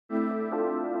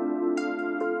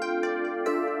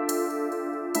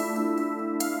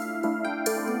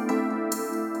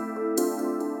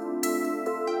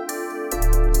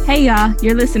Hey y'all,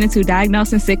 you're listening to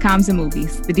Diagnosing Sitcoms and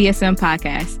Movies, the DSM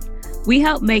podcast. We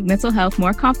help make mental health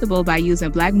more comfortable by using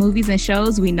Black movies and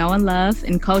shows we know and love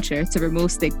and culture to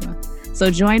remove stigma. So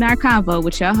join our convo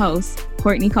with your host,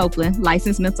 Courtney Copeland,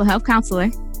 licensed mental health counselor,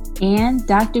 and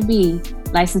Dr. B,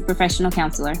 licensed professional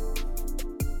counselor.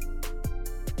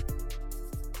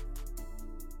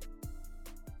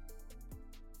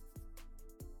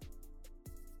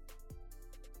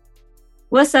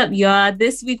 What's up, y'all?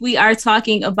 This week we are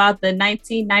talking about the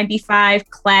 1995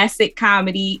 classic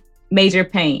comedy Major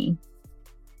Payne.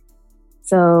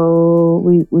 So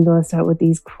we're going to start with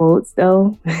these quotes,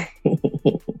 though.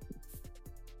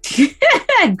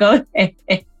 Go ahead.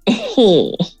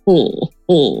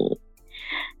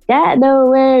 Got no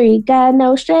worry, got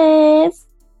no stress,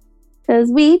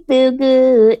 'cause we feel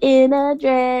good in a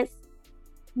dress.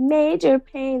 Major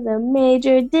Payne's a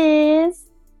major diss.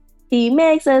 He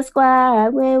makes us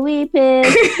squat when we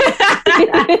piss.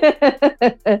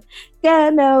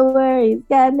 Got no worries,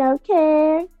 got no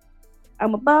care.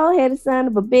 I'm a bald-headed son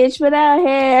of a bitch without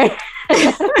hair.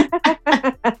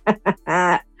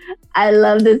 I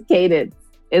love this cadence.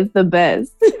 It's the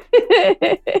best.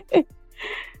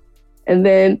 And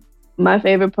then my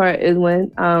favorite part is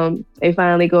when they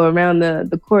finally go around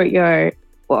the courtyard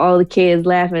with all the kids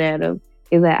laughing at him.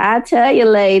 He's like, I tell you,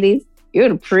 ladies, you're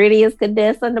the prettiest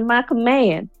cadets under my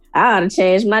command. I ought to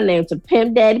change my name to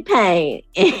Pimp Daddy Payne.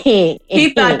 He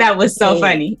thought that was so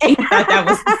funny. He thought that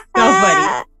was so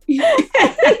funny.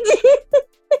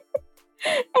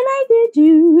 And I did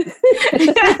too.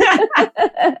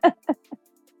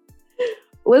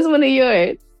 What's one of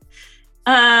yours?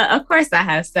 Of course I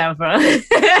have several.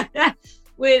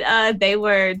 When they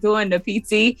were doing the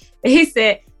PT, he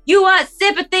said, you want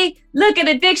sympathy? Look at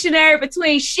the dictionary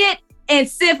between shit and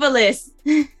syphilis.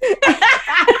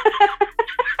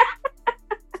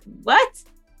 What?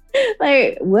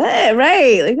 Like, what?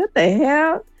 Right. Like, what the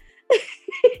hell?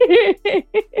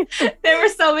 There were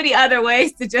so many other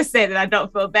ways to just say that I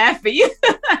don't feel bad for you.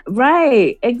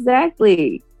 Right.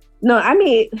 Exactly. No, I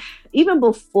mean, even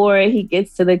before he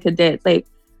gets to the cadets, like,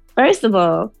 first of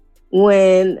all,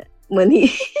 when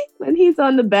he's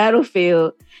on the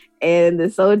battlefield and the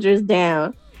soldier's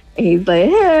down, and he's like,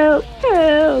 help,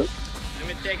 help. Let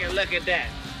me take a look at that.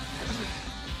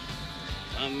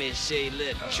 Let me show you a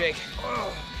little trick.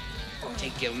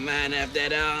 Take your mind off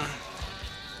that arm.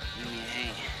 Give me a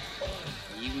hand.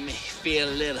 You may feel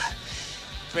a little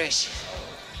pressure.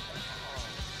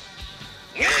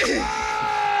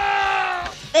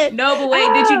 No, but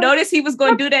wait, did you notice he was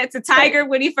going to do that to Tiger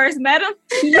when he first met him?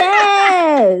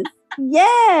 Yes.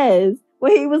 Yes.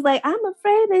 When he was like, I'm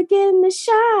afraid of getting the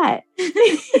shot.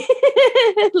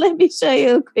 Let me show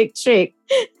you a quick trick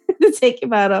to take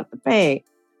him out off the pain.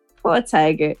 Poor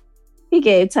Tiger. He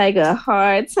gave Tiger a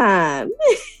hard time.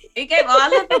 He gave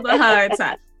all of them a hard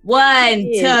time. One,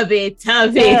 Yeah. tubby.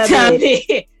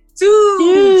 Tubby.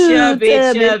 Two, chubby.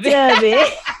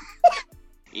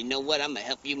 You know what? I'm gonna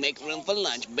help you make room for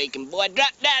lunch, bacon boy.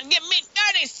 Drop down. Give me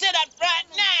 30 sit-ups right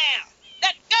now.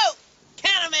 Let's go.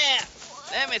 Count 'em out.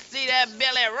 Let me see that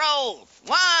belly roll.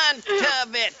 One,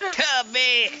 tubby.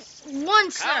 One,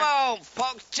 sir. Come on,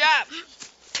 pork chop.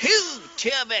 Two,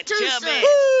 chubby.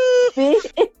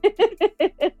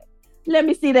 Let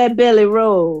me see that belly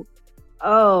roll.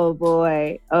 Oh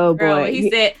boy. Oh Girl, boy. when he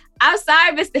said, I'm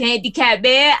sorry, Mr. Handicap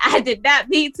Man. I did not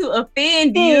mean to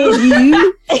offend you. Do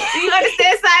you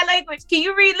understand sign language? Can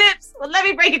you read lips? Well, let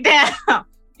me break it down.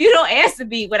 You don't answer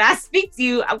me when I speak to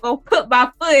you. I'm going to put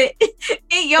my foot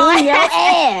in your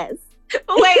ass. But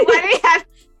wait, why do you have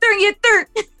your third?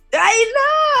 I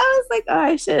know. I was like, oh,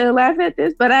 I shouldn't laugh at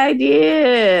this, but I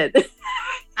did.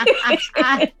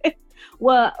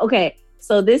 Well, okay.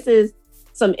 So this is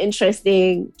some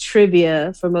interesting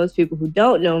trivia for most people who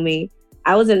don't know me.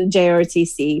 I was in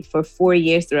JROTC for 4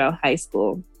 years throughout high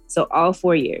school. So all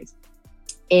 4 years.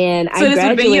 And So I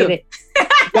graduated.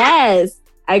 Yes.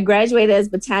 I graduated as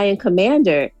battalion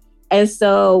commander. And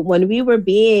so when we were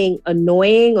being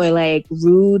annoying or like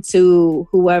rude to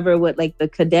whoever would like the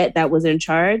cadet that was in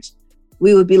charge,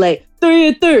 we would be like, 3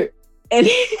 and 3. And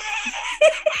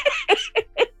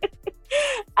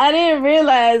I didn't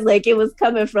realize like it was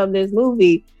coming from this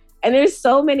movie. And there's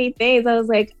so many things. I was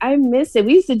like, I miss it.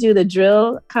 We used to do the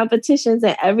drill competitions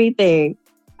and everything.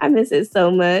 I miss it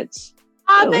so much.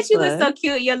 I bet you look so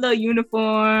cute in your little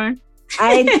uniform.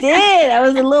 I did. I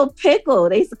was a little pickle.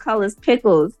 They used to call us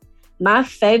pickles. My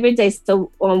favorite day.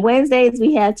 So on Wednesdays,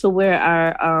 we had to wear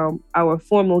our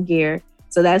formal gear.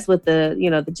 So that's with the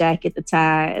jacket, the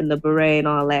tie, and the beret and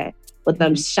all that. With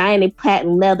them shiny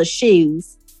patent leather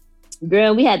shoes.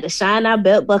 Girl, we had to shine our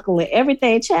belt buckle and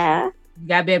everything, child. You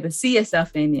gotta be able to see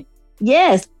yourself in it.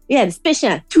 Yes. Yeah, the spit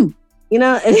shine too. You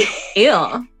know?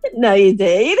 Ew. No, you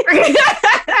did.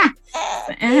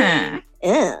 Uh-huh.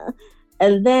 Yeah.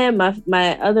 And then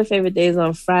my other favorite days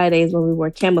on Fridays when we wore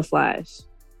camouflage.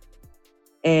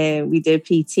 And we did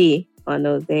PT on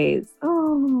those days.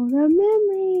 Oh, the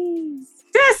memories.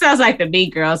 That sounds like the Mean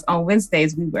Girls. On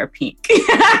Wednesdays, we wear pink.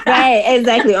 Right,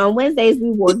 exactly. On Wednesdays,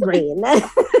 we wore green.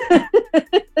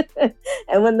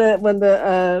 And when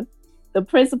the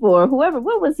principal or whoever,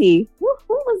 what was he? Who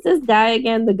was this guy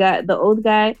again? The old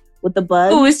guy with the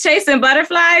bug? Who was chasing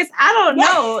butterflies? I don't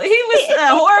know. He was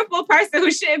a horrible person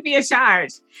who shouldn't be in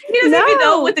charge. He doesn't even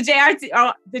know what the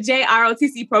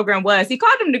JROTC program was. He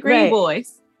called them the Green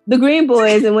Boys. The Green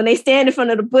Boys, and when they stand in front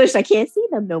of the bush, I can't see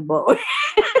them no more.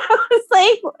 I was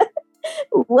like,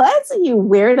 what? You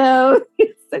weirdo.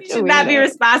 You should not be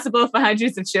responsible for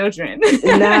hundreds of children.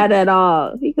 Not at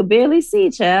all. He could barely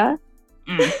see, child.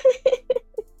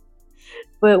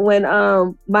 But when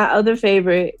my other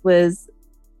favorite was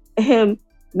him,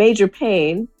 Major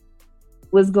Payne,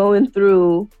 was going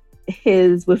through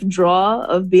his withdrawal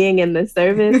of being in the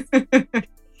service.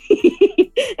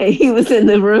 And he was in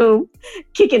the room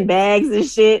kicking bags and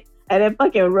shit and then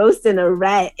fucking roasting a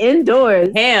rat indoors.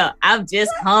 Hell, I'm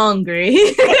just hungry.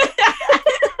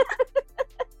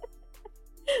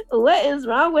 What is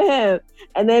wrong with him?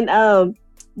 And then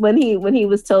when he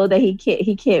was told that he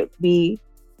can't be,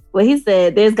 well, he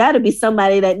said there's got to be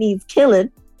somebody that needs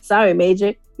killing. Sorry,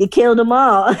 Major, you killed them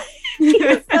all. He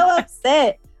was so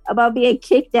upset about being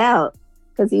kicked out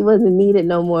because he wasn't needed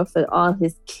no more for all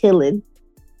his killing.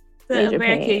 The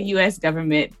American U.S.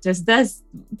 government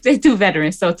they do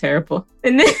veterans so terrible.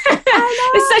 And then,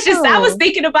 I was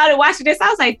thinking about it watching this. I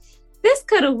was like, this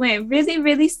could have went really,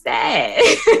 really sad.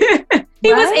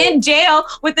 He was in jail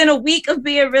within a week of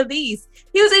being released.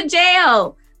 He was in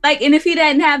jail. Like, and if he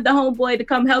didn't have the homeboy to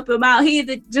come help him out, he'd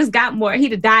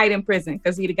have died in prison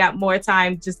because he'd have got more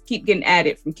time just keep getting at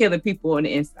it from killing people on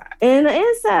the inside. And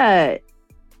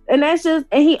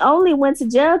he only went to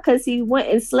jail because he went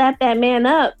and slapped that man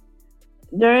up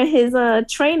during his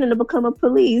training to become a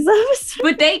police officer.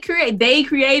 But they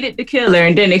created the killer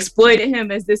and then exploited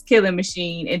him as this killing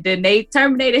machine, and then they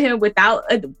terminated him with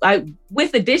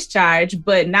a discharge,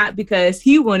 but not because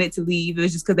he wanted to leave. It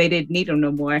was just because they didn't need him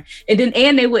no more. And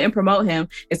they wouldn't promote him,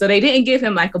 and so they didn't give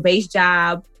him like a base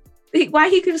job. Why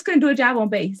he just couldn't do a job on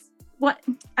base? What?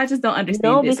 I just don't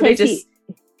understand this. Because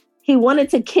he wanted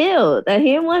to kill. That he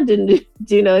didn't want to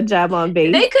do no job on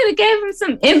base. They could have gave him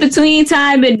some in-between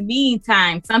time in the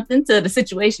meantime. Something till the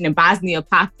situation in Bosnia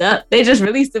popped up. They just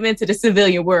released him into the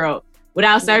civilian world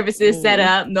without services set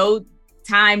up, no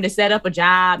time to set up a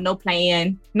job, no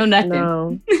plan, no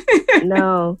nothing.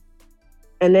 No.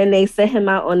 And then they set him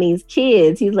out on these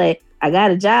kids. He's like, I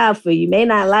got a job for you. You may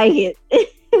not like it,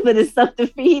 but it's something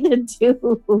for you to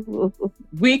do.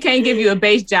 We can't give you a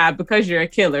base job because you're a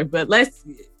killer, but let's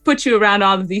put you around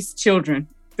all of these children.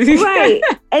 Right.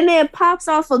 And then pops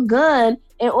off a gun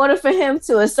in order for him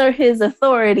to assert his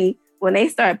authority when they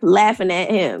start laughing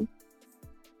at him.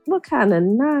 What kind of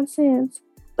nonsense?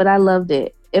 But I loved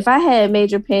it. If I had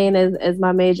Major Payne as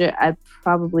my major, I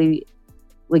probably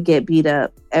would get beat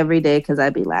up every day because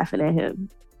I'd be laughing at him.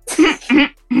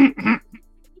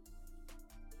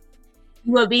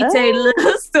 You want me to tell you a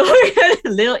little story? A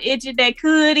little engine that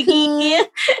could again?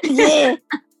 Yeah.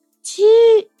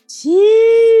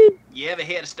 You ever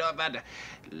hear the story about the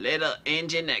little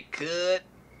engine that could?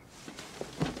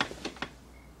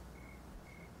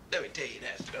 Let me tell you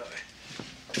that story.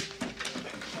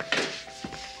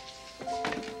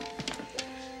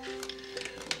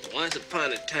 Once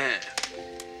upon a time,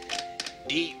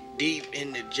 deep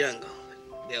in the jungle,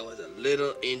 there was a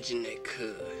little engine that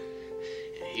could.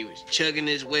 And he was chugging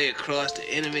his way across the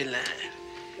enemy line.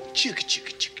 Chugga,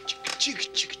 chugga, chugga, chugga,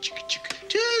 chugga, chugga, chugga, chugga,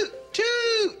 toot,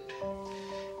 toot.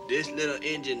 This little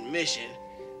engine mission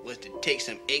was to take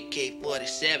some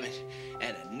AK-47s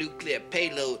and a nuclear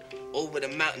payload over the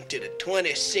mountain to the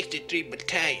 2063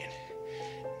 Battalion.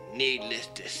 Needless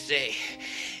to say,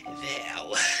 there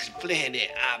was plenty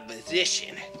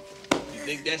opposition. You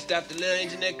think that stopped the little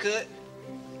engine that could?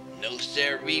 No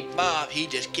sirree, Bob. He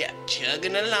just kept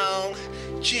chugging along.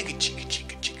 Chugga, chugga,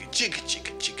 chugga, chugga, chugga,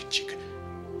 chugga, chugga, chugga.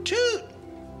 Toot,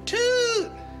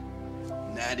 toot.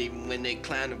 Not even when they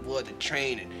climbed aboard the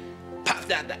train and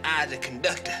popped out the eyes of the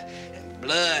conductor and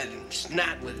blood and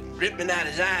snot was ripping out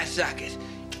his eye sockets.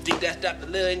 You think that stopped the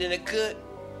little engine that could?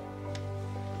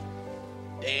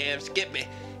 Damn Skippy,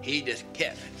 he just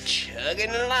kept chugging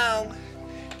along.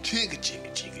 Chugga, chugga,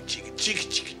 chugga, chugga, chugga,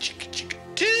 chugga, chugga, chugga,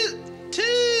 toot,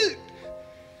 toot.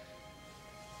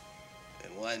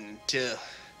 It wasn't until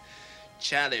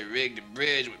Charlie rigged the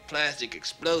bridge with plastic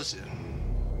explosive.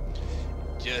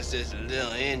 Just as the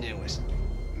little engine was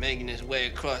making its way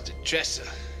across the trestle,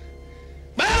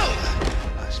 boom!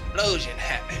 An explosion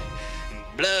happened. And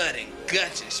blood and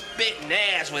guts and spit and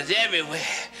ass was everywhere.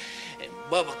 And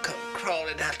Bubba come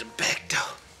crawling out the back door.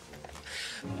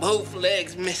 Both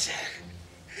legs missing.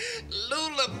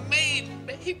 Lula made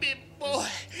baby boy.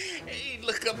 And he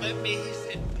looked up at me, he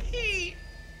said, "Hey,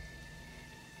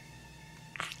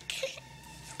 I can't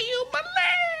feel my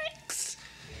legs."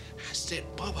 I said,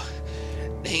 "Bubba,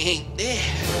 they ain't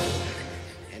there."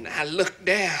 And I looked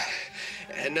down,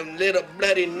 and them little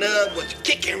bloody nubs was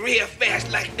kicking real fast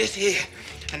like this here.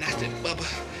 And I said, "Bubba,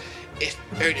 it's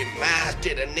 30 miles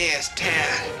to the nearest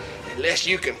town. Unless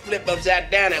you can flip upside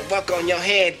down and walk on your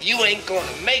hands, you ain't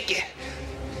gonna make it."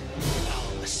 All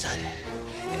of a sudden,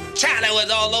 Charlie was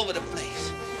all over the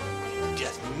place.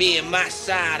 Just me and my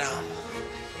sidearm.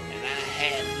 And I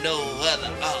had no other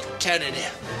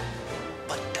alternative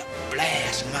but to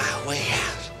blast my way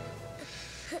out.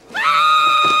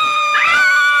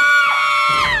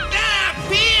 Die,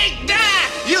 pig, die!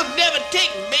 You'll never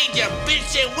take Major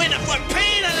Vincent Winter for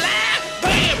pain alive!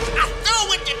 Bam! I saw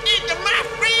what you did to my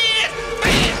friends!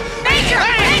 Bam! Major!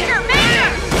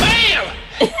 Bam!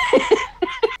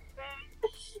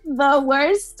 The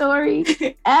worst story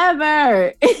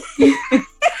ever.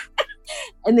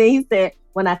 And then he said,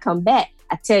 "When I come back,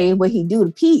 I tell you what he do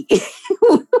to Pete."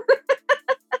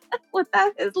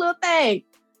 Without his little thing.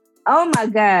 Oh my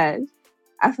gosh.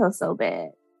 I felt so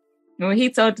bad. When he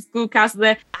told the school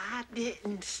counselor, I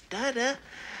didn't stutter.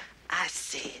 I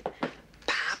said,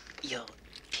 "Pop your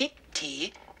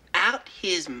titty out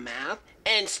his mouth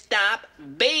and stop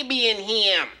babying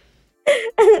him."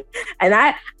 And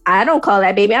I don't call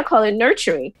that baby, I call it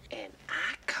nurturing. And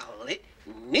I call it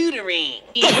neutering.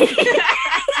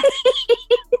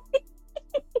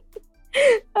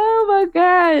 Oh my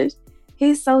gosh.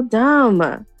 He's so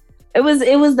dumb. It was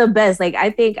the best. Like, I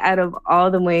think out of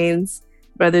all the Wayans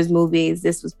Brothers movies,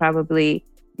 this was probably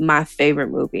my favorite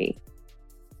movie.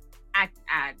 I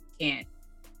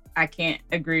can't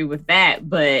agree with that,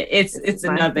 but it's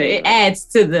another favorite. It adds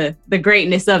to the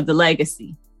greatness of the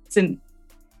legacy.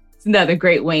 It's another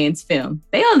great Wayans film.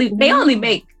 They only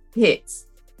make hits.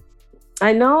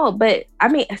 I know, but I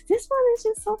mean, this one is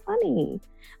just so funny.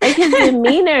 Like his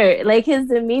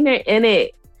demeanor in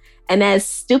it, and that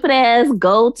stupid ass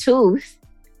gold tooth.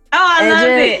 Oh, I love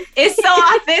it. It's so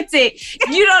authentic.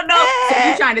 You don't know. So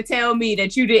you're trying to tell me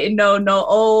that you didn't know no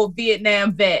old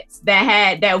Vietnam vets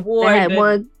that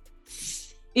wore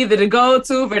either the gold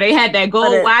tooth or they had that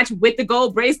gold watch with the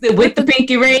gold bracelet with the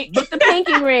pinky ring. With the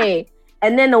pinky ring.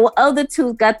 And then the other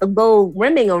tooth got the gold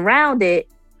rimming around it.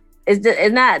 It's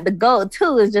not the gold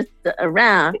tooth, it's just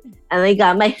around. And they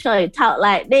gotta make sure you talk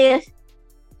like this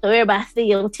so everybody see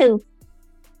your tooth.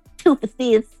 Tooth is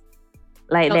this.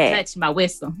 Like don't that. Don't touch my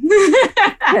whistle.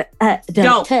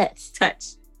 Don't touch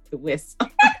the whistle.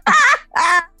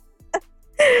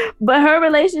 But her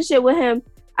relationship with him,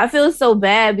 I feel so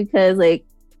bad because like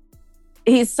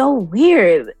he's so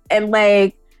weird and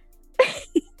like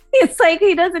it's like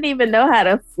he doesn't even know how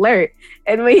to flirt.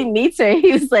 And when he meets her,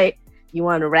 he was like, "You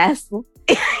want to wrestle?"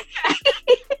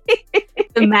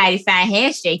 The mighty fine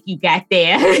handshake you got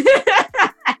there.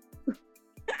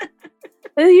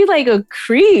 You like a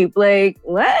creep. Like,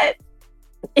 what?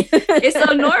 And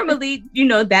so normally,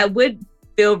 that would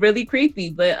feel really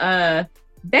creepy, but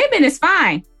Damon is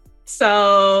fine.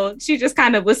 So she just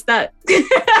kind of was stuck.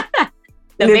 The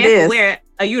man could wear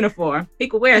a uniform. He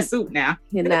could wear a suit now.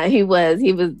 He was,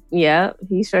 yeah,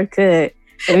 he sure could.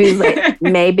 And he was like,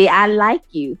 "Maybe I like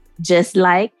you. Just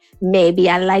like maybe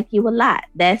I like you a lot.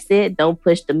 That's it. Don't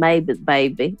push the maybes,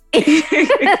 baby."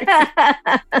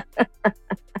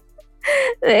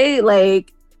 They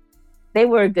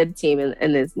were a good team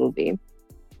in this movie.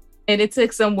 And it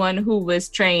took someone who was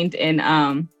trained in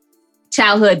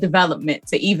childhood development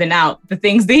to even out the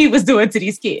things that he was doing to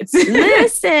these kids.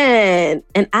 Listen,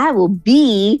 and I will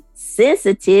be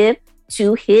sensitive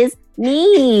to his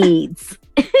needs.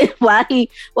 while he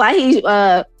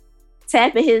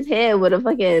tapping his head with a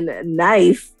fucking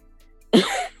knife.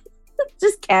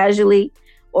 Just casually.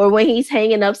 Or when he's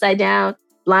hanging upside down,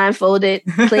 blindfolded,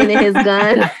 cleaning his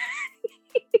gun.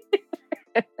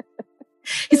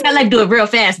 He said, "I like to do it real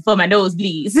fast before my nose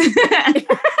bleeds." He's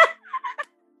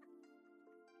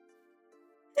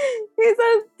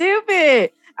so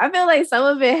stupid. I feel like some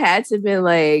of it had to be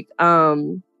like,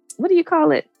 what do you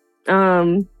call it?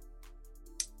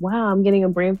 Wow, I'm getting a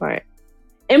brain fart.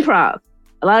 Improv.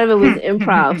 A lot of it was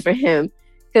improv for him.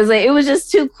 Because like, it was just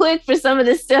too quick for some of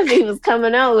the stuff he was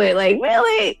coming out with. Like,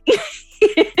 really?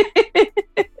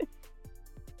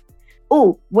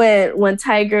 Oh, when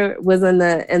Tiger was in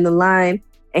the line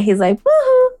and he's like,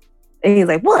 woohoo. And he's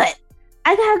like, what?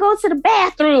 I gotta go to the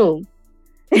bathroom.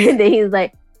 And then he's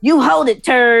like, you hold it,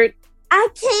 turd. I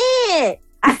can't.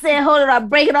 I said, hold it, I'll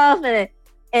break it off and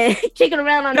kick it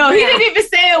around on the ground. No, he didn't even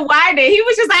say it wider. He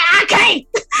was just like, I can't.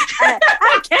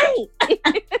 I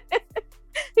can't.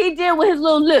 He did with his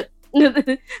little lip.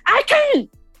 I can't.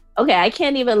 Okay, I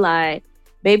can't even lie.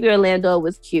 Baby Orlando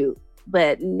was cute,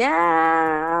 but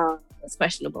now it's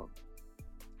questionable.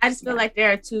 I just feel like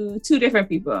there are two different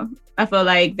people. I feel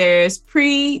like there's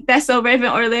That's So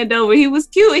Raven Orlando, where he was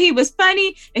cute and he was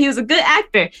funny and he was a good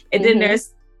actor. And then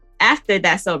there's after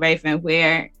That's So Raven,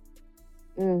 where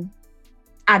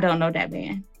I don't know that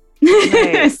man.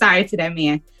 Right. Sorry to that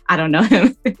man. I don't know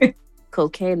him.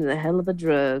 Cocaine is a hell of a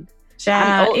drug.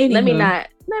 Child, let me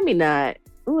not.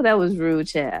 Ooh, that was rude,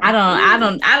 child. I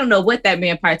don't know what that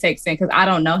man partakes in because I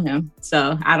don't know him.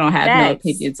 So I don't have no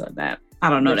opinions on that. I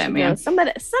don't know that man. Know, some of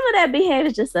that behavior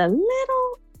is just a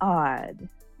little odd.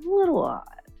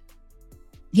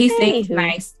 He sings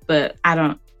nice, but I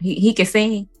don't. He can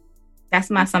sing. That's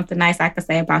my something nice I could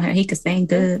say about him. He could sing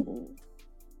good.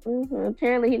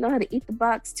 Apparently, he know how to eat the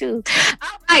box too. All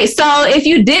right. So, if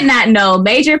you did not know,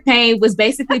 Major Payne was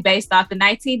basically based off the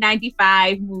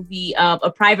 1995 movie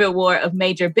A Private War of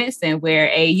Major Benson,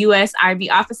 where a U.S. Army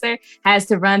officer has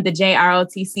to run the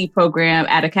JROTC program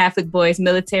at a Catholic boys'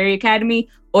 military academy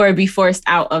or be forced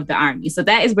out of the army. So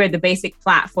that is where the basic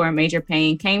plot for Major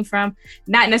Payne came from.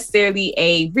 Not necessarily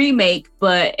a remake,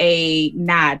 but a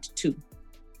nod to.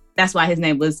 That's why his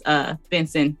name was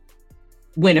Benson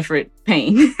Winifred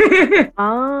Payne.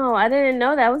 Oh, I didn't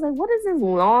know that. I was like, what is his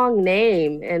long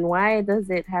name and why does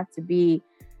it have to be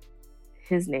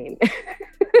his name?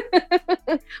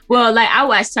 Well, like I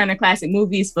watch Turner Classic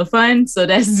Movies for fun, so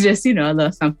that's just, a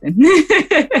little something.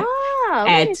 Oh,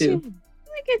 add to. Look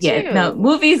at you. No,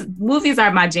 movies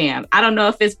are my jam. I don't know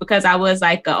if it's because I was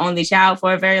like an only child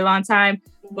for a very long time,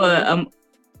 but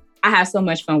I have so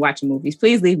much fun watching movies.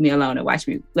 Please leave me alone and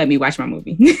let me watch my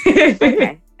movie.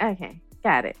 Okay.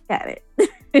 Got it.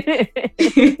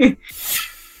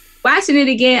 Watching it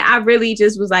again, I really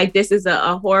just was like, this is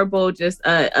a horrible, just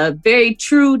a very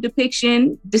true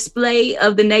display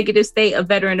of the negative state of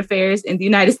veteran affairs in the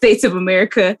United States of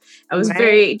America. I was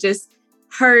very just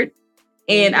hurt.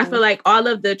 And I feel like all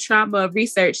of the trauma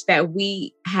research that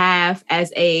we have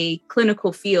as a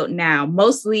clinical field now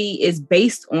mostly is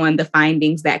based on the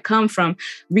findings that come from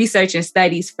research and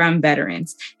studies from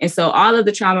veterans. And so all of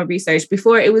the trauma research,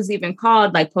 before it was even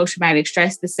called like post-traumatic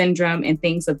stress syndrome and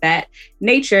things of that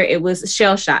nature, it was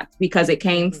shell shock because it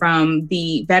came from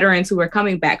the veterans who were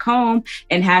coming back home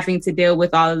and having to deal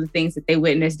with all of the things that they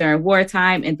witnessed during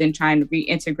wartime and then trying to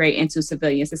reintegrate into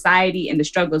civilian society and the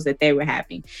struggles that they were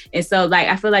having. And so like,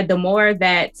 I feel like the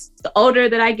older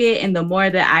that I get and the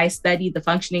more that I study the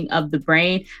functioning of the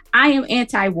brain, I am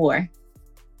anti-war.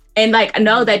 And like,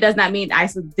 no, that does not mean I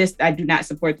do not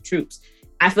support the troops.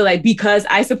 I feel like because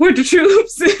I support the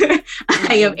troops,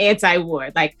 I am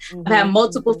anti-war. Like I have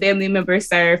multiple family members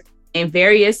serve in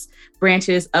various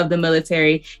branches of the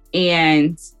military.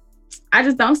 And I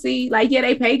just don't see like, yeah,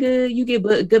 they pay good. You get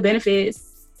good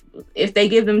benefits if they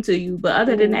give them to you. But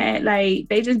other than that, like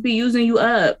they just be using you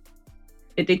up.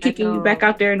 They're kicking you back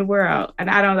out there in the world. And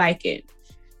I don't like it.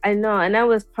 I know. And that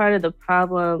was part of the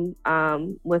problem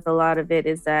with a lot of it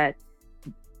is that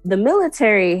the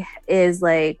military is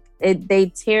like,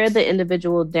 they tear the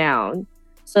individual down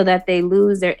so that they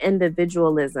lose their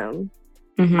individualism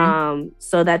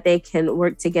so that they can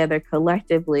work together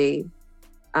collectively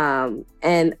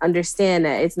and understand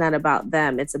that it's not about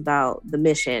them. It's about the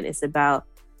mission. It's about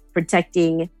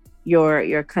protecting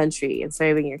your country and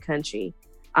serving your country.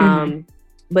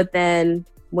 But then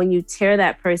when you tear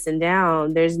that person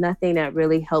down, there's nothing that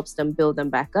really helps them build them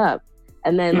back up.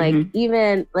 And then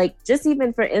even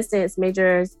for instance,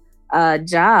 Major's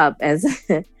job as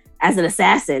an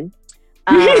assassin.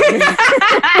 You're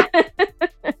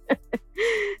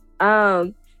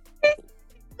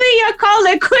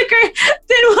calling quicker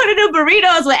than one of the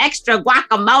burritos with extra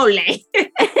guacamole.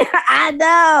 I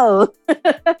know.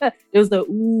 It was the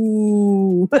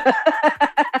ooh.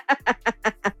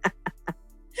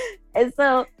 And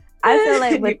so I feel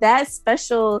like with that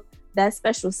special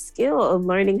skill of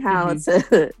learning how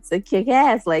to kick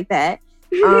ass like that,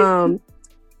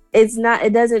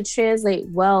 it doesn't translate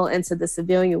well into the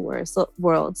civilian world.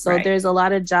 So there's a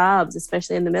lot of jobs,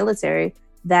 especially in the military,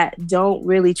 that don't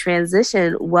really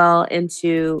transition well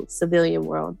into civilian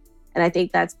world. And I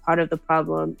think that's part of the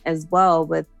problem as well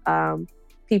with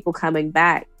people coming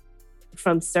back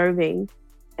from serving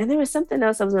And there was something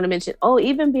else I was going to mention. Oh,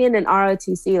 even being in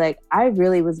ROTC, like I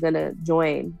really was going to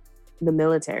join the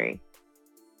military.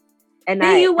 And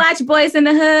then you watch Boys in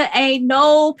the Hood, ain't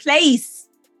no place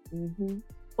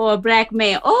for a black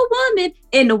man or woman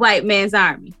in the white man's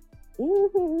army.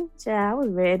 Yeah, I was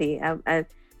ready. I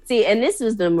see, and this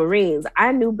was the Marines.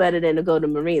 I knew better than to go to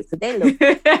Marines because they look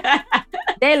crazy.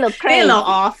 They look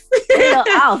off. They look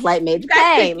off like Major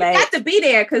Payne. You got to be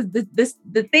there because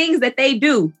the things that they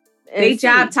do, their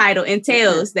job title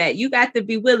entails that you got to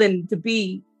be willing to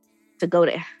go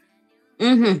there.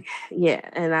 Yeah,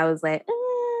 and I was like,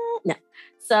 no.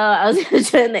 So I was going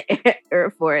to join the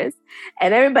Air Force,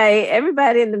 and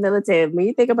everybody in the military. When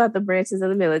you think about the branches of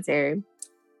the military,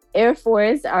 Air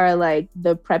Force are like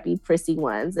the preppy, prissy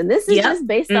ones. And this is just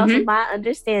based off of my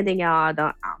understanding, y'all.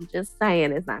 I'm just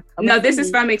saying it's not coming. No, this is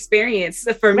from experience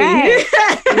for me.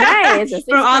 Right.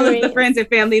 From all of the friends and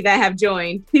family that have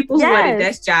joined. People who wanted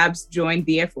desk jobs joined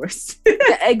the Air Force.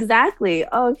 Exactly.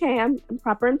 Oh, okay, I'm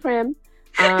proper and prim.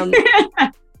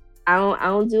 I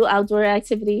don't do outdoor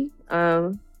activity.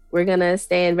 We're gonna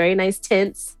stay in very nice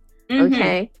tents.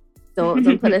 Okay.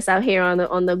 Don't put us out here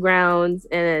on the grounds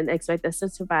and expect us to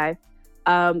survive.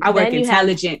 I work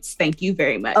intelligence. Thank you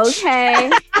very much. Okay.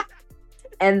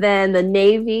 And then the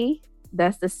Navy,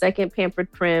 that's the second pampered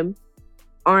prim.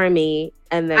 Army,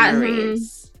 and then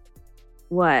Marines.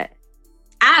 What?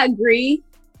 I agree.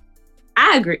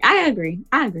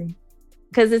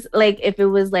 Because it's like if it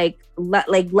was like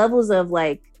levels of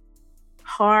like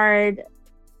hard.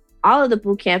 All of the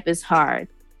boot camp is hard.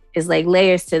 It's like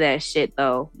layers to that shit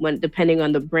though, when depending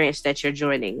on the branch that you're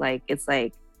joining. Like it's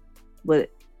like, but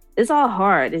it's all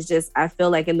hard. It's just I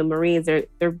feel like in the Marines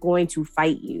they're going to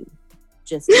fight you.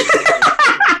 Just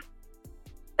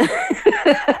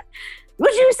what'd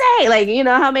you say? Like, you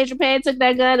know how Major Payne took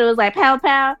that gun? It was like pow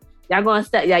pow. Y'all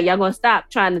gonna stop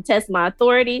trying to test my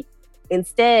authority.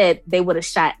 Instead, they would have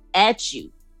shot at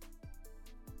you.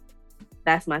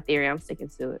 That's my theory. I'm sticking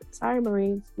to it. Sorry,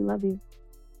 Marines. We love you.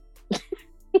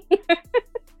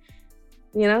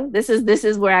 You know, this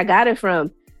is where I got it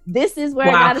from. I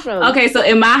got it from. Okay, so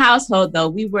in my household though,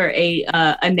 we were a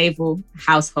naval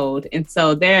household, and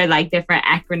so there are like different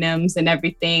acronyms and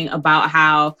everything about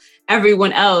how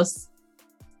everyone else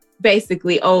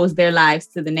basically owes their lives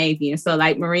to the Navy. And so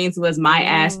like Marines was my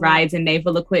ass rides and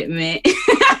naval equipment.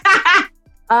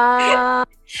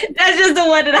 That's just the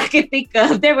one that I can think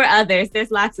of. There were others.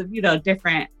 There's lots of,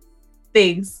 different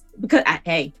things because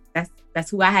that's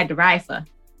who I had to ride for.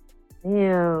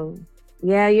 Yeah,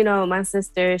 my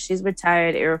sister, she's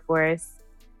retired Air Force,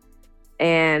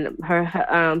 and her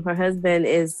husband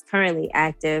is currently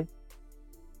active.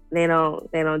 They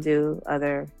don't do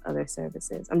other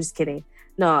services. I'm just kidding.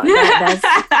 No,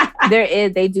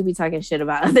 they do be talking shit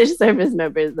about other service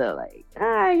members though. Like,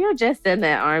 you're just in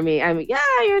the Army. I mean,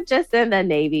 you're just in the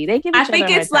Navy. They give. I think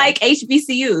it's like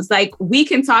HBCUs. Like we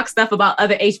can talk stuff about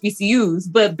other HBCUs,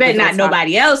 but not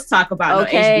nobody else talk about no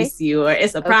HBCU, or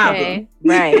it's a problem. Okay.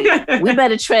 Right. We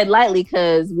better tread lightly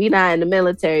because we not in the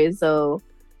military, so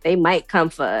they might come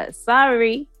for us.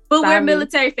 Sorry, but we're a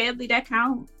military family that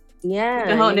count. Yeah,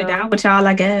 been holding it down with y'all,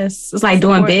 I guess. It's like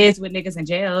doing bids with niggas in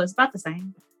jail. It's about the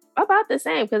same.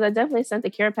 Because I definitely sent the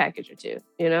care package or two,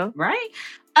 Right?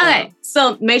 Okay,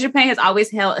 so Major Payne has always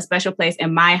held a special place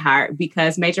in my heart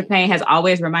because Major Payne has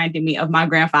always reminded me of my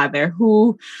grandfather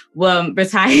who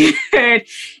retired.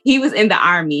 He was in the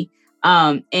Army,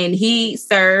 and he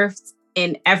served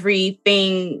in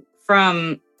everything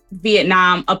from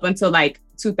Vietnam up until like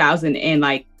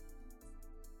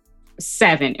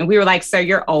 2007, and we were like, "Sir,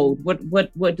 you're old. What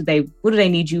do they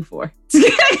need you for?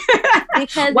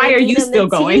 Because why are you still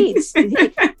going?"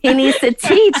 He needs to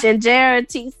teach in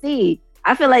JROTC.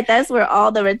 I feel like that's where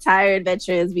all the retired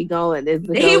veterans be going.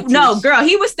 He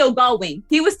was still going.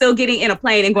 He was still getting in a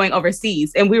plane and going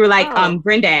overseas, and we were like,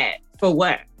 "Granddad, for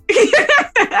what?" He's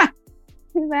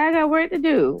like, "I got work to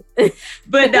do."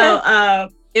 But no,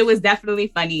 it was definitely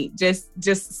funny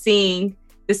just seeing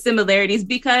the similarities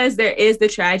because there is the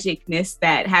tragicness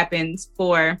that happens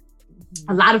for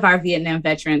a lot of our Vietnam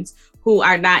veterans who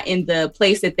are not in the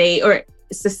place that they, or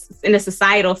in a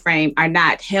societal frame, are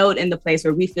not held in the place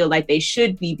where we feel like they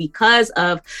should be because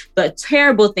of the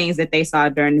terrible things that they saw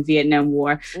during the Vietnam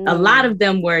War. A lot of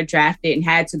them were drafted and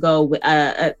had to go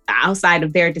outside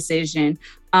of their decision.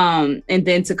 And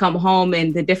then to come home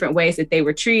and the different ways that they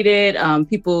were treated,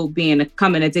 people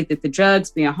becoming addicted to drugs,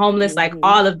 being homeless, like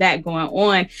all of that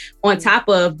going on top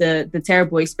of the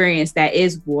terrible experience that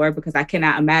is war, because I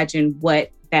cannot imagine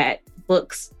what that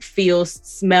looks, feels,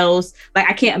 smells like.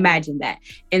 I can't imagine that.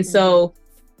 And so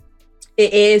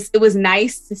it was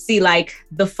nice to see like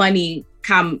the funny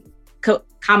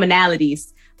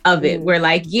commonalities of it. Where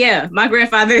like, yeah, my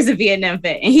grandfather is a Vietnam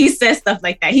vet, and he says stuff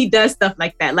like that. He does stuff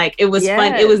like that. Like it was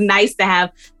fun. It was nice to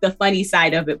have the funny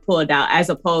side of it pulled out, as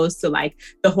opposed to like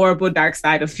the horrible dark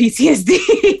side of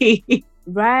PTSD.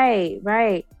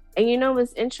 Right. And you know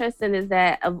what's interesting is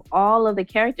that of all of the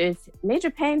characters, Major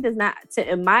Payne does not,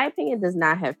 in my opinion, does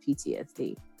not have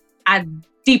PTSD. I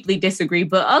deeply disagree,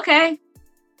 but okay.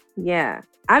 Yeah.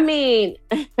 I mean,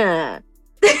 but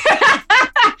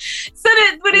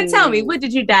then tell me, what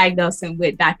did you diagnose him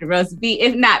with, Dr. Rose B?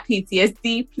 If not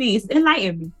PTSD, please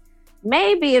enlighten me.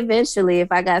 Maybe eventually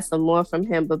if I got some more from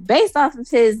him, but based off of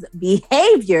his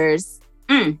behaviors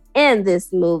in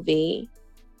this movie,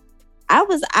 I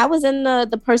was in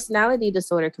the personality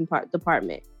disorder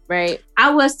department, right?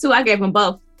 I was too. I gave them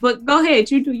both. But go ahead,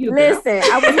 you do you. Listen,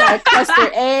 I was like cluster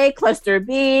A, cluster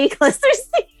B, cluster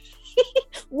C,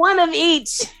 one of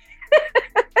each.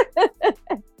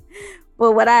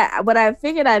 But what I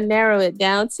figured I'd narrow it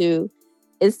down to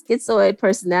is schizoid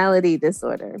personality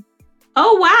disorder.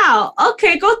 Oh wow!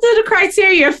 Okay, go through the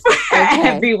criteria for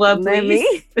everyone,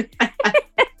 please. Because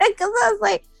I was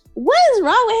like, what is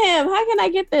wrong with him? How can I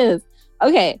get this?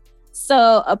 Okay,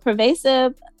 so a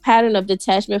pervasive pattern of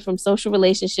detachment from social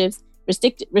relationships,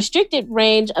 restricted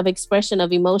range of expression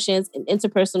of emotions in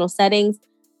interpersonal settings,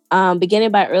 beginning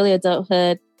by early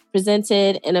adulthood,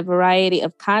 presented in a variety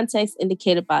of contexts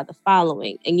indicated by the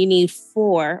following. And you need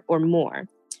 4 or more.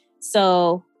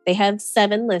 So they have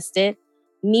 7 listed.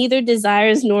 Neither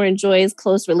desires nor enjoys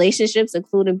close relationships,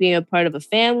 including being a part of a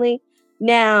family.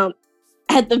 Now,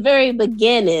 at the very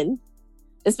beginning,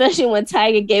 especially when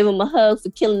Tiger gave him a hug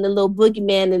for killing the little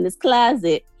boogeyman in his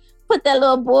closet, put that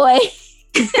little boy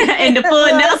in the full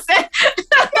Nelson.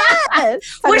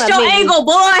 Yes. What's your angle,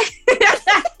 boy?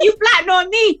 You plotting on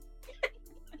me.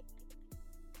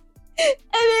 And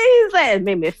then he's like, it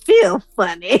made me feel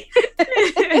funny.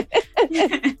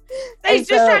 They just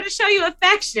trying to show you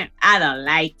affection. I don't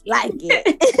like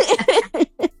it.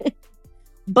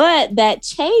 But that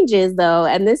changes though,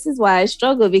 and this is why I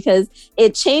struggle, because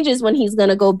it changes when he's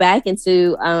gonna go back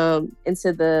into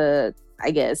the,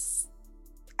 I guess,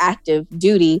 active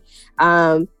duty.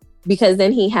 Because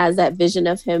then he has that vision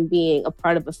of him being a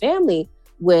part of a family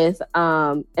with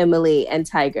Emily and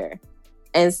Tiger.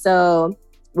 And so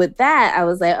with that, I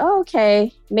was like, oh,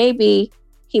 okay, maybe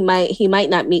he might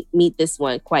not meet this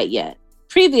one quite yet.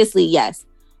 Previously, yes.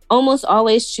 Almost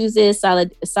always chooses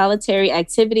solitary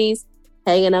activities,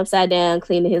 hanging upside down,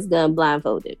 cleaning his gun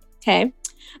blindfolded. Okay.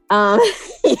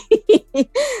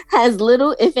 Has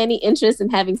little, if any, interest in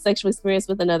having sexual experience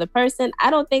with another person. I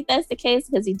don't think that's the case,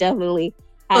 because he definitely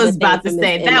I was about to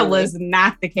say that was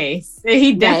not the case.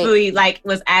 He definitely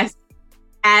was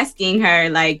asking her,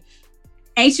 like,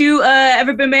 ain't you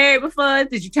ever been married before?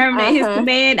 Did you terminate his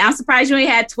command? I'm surprised you ain't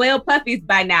had 12 puppies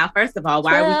by now. First of all,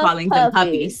 why are we calling them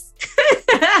puppies?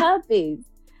 Puppies.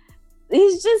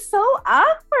 He's just so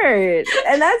awkward.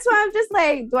 And that's why I'm just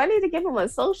like, do I need to give him a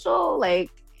social, like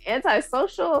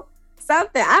antisocial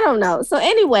something? I don't know. So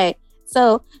anyway,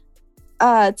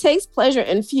 takes pleasure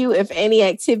in few, if any,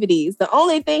 activities. The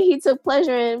only thing he took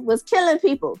pleasure in was killing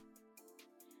people.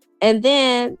 And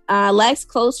then lacks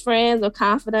close friends or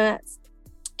confidants,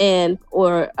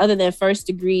 or other than first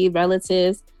degree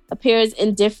relatives, appears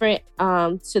indifferent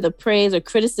to the praise or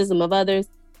criticism of others.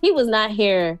 He was not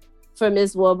here for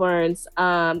Ms. Wilburn's,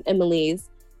 Emily's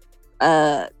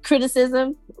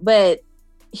criticism, but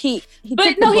he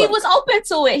was open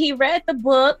to it. He read the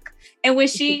book, and when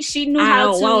she knew how to.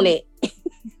 I don't want it.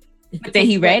 But then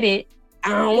he read it. I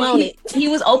don't want it. He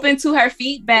was open to her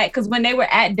feedback, because when they were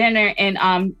at dinner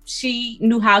and she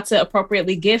knew how to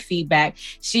appropriately give feedback,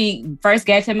 she first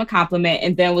gave him a compliment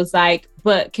and then was like,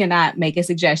 but can I make a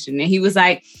suggestion? And he was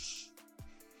like,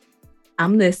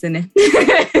 I'm listening.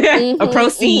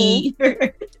 Proceed.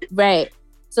 Right.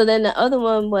 So then the other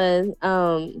one was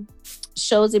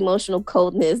shows emotional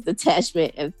coldness,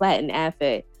 detachment, and flattened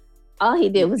affect. All he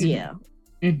did was yell.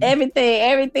 Mm-hmm.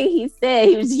 Everything he said,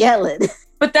 he was yelling.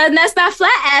 But that's not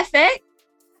flat affect.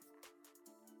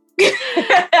 Yes,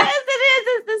 it is.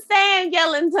 It's the same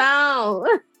yelling tone.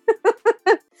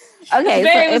 Okay,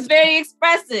 it was very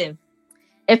expressive.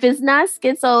 If it's not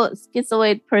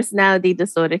schizoid personality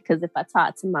disorder, because if I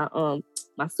talk to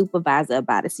my supervisor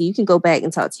about it, so you can go back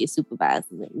and talk to your supervisor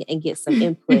and get some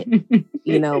input,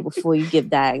 before you give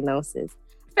diagnosis.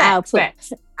 I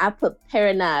put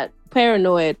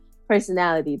paranoid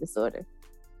personality disorder.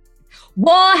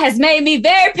 War has made me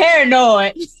very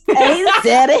paranoid. And he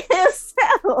said it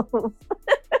himself.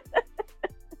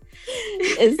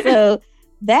 And so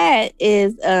that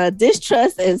is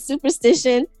distrust and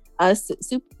superstition of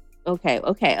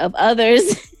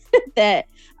others that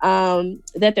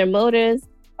their motives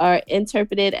are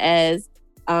interpreted as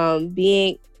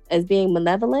being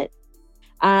malevolent,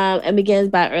 and begins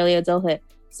by early adulthood.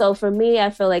 So for me, I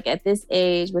feel like at this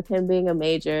age, with him being a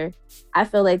major, I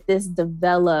feel like this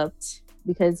developed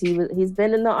because he's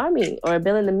been in the army or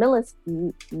been in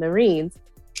the Marines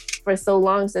for so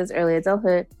long since early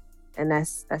adulthood, and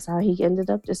that's how he ended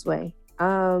up this way.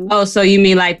 So you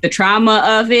mean like the trauma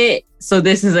of it? So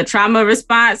this is a trauma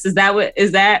response? Is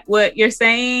that what you're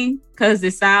saying? Because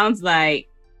it sounds like,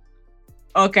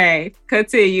 okay,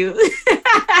 continue.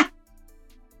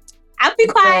 I'll be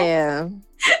quiet. Yeah.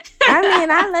 I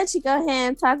mean, I'll let you go ahead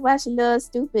and talk about your little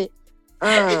stupid.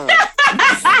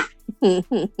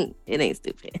 It ain't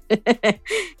stupid.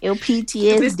 Your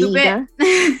PTSD.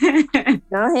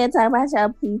 Go ahead and talk about your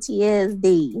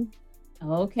PTSD.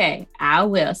 Okay, I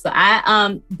will. So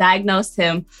I diagnosed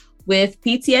him with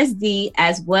PTSD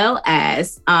as well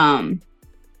as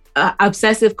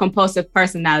obsessive compulsive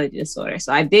personality disorder.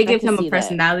 So I did give him a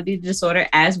personality disorder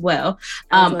as well.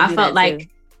 I felt like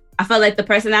the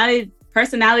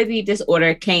personality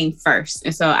disorder came first.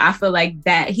 And so I feel like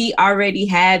that he already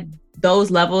had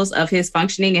those levels of his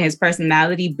functioning and his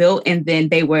personality built, and then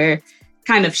they were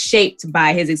kind of shaped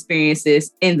by his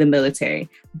experiences in the military.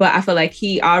 But I feel like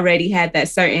he already had that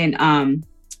certain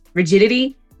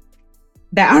rigidity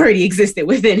that already existed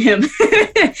within him.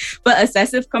 But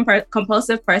obsessive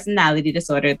compulsive personality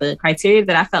disorder, the criteria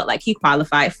that I felt like he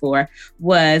qualified for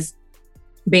was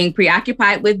being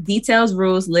preoccupied with details,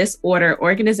 rules, lists, order,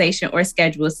 organization, or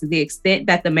schedules to the extent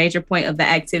that the major point of the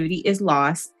activity is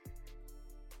lost.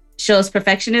 Shows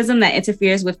perfectionism that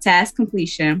interferes with task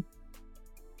completion.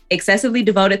 Excessively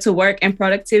devoted to work and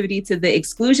productivity to the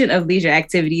exclusion of leisure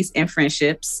activities and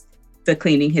friendships. To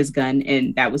cleaning his gun,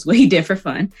 and that was what he did for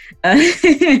fun.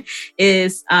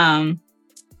 Is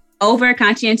over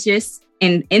conscientious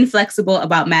and inflexible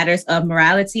about matters of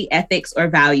morality, ethics, or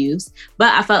values.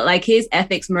 But I felt like his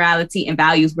ethics, morality, and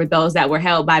values were those that were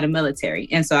held by the military.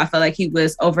 And so I felt like he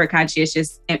was over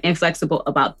conscientious and inflexible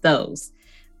about those.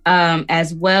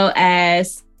 As well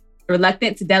as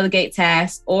reluctant to delegate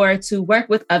tasks or to work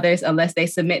with others unless they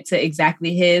submit to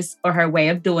exactly his or her way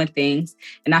of doing things.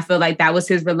 And I feel like that was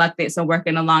his reluctance on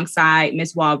working alongside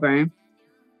Miss Walburn.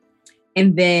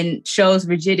 And then shows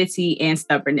rigidity and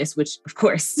stubbornness, which of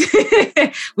course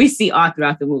we see all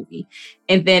throughout the movie.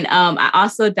 And then I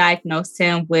also diagnosed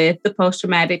him with the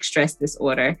post-traumatic stress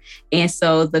disorder. And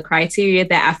so the criteria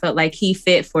that I felt like he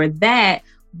fit for that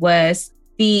was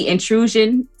the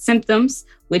intrusion symptoms,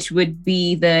 which would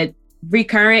be the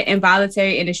recurrent,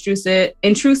 involuntary, and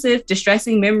intrusive,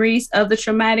 distressing memories of the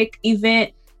traumatic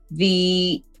event,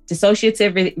 the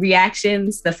dissociative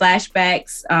reactions, the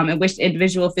flashbacks in which the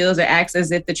individual feels or acts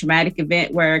as if the traumatic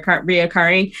event were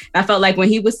reoccurring. I felt like when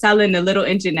he was telling the little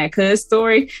engine that could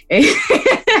story, he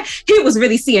was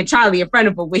really seeing Charlie in front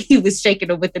of him when he was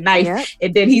shaking him with the knife, yep.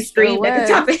 And then he screamed at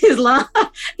the top of his lungs.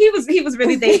 He was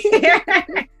really there.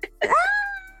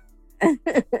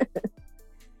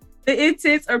 The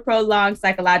intense or prolonged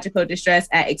psychological distress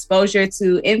at exposure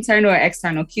to internal or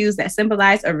external cues that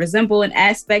symbolize or resemble an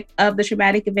aspect of the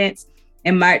traumatic events,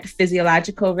 and marked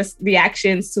physiological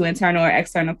reactions to internal or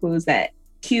external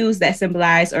cues that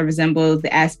symbolize or resemble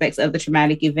the aspects of the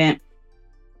traumatic event,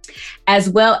 as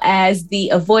well as the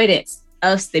avoidance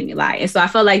of stimuli. And so I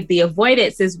feel like the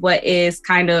avoidance is what is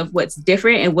kind of what's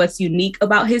different and what's unique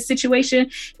about his situation,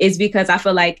 is because I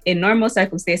feel like in normal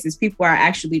circumstances, people are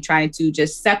actually trying to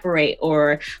just separate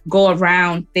or go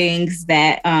around things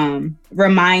that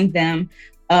remind them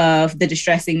of the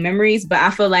distressing memories. But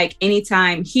I feel like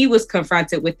anytime he was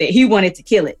confronted with it, he wanted to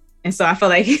kill it. And so I feel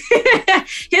like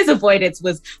his avoidance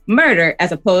was murder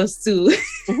as opposed to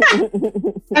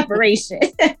separation.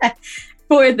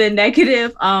 For the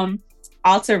negative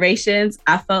alterations,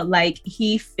 I felt like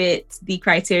he fit the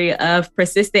criteria of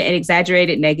persistent and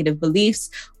exaggerated negative beliefs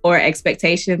or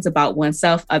expectations about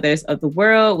oneself, others, of the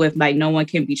world, with like no one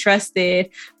can be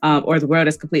trusted, or the world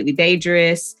is completely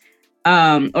dangerous,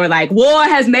 or like war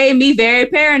has made me very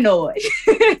paranoid.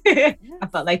 I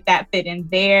felt like that fit in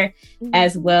there,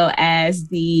 as well as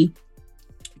the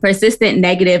persistent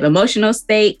negative emotional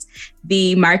state,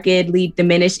 the markedly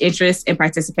diminished interest and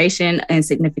participation in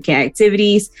significant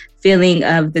activities, feeling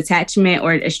of detachment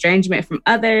or estrangement from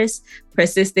others,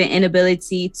 persistent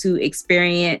inability to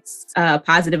experience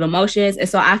positive emotions. And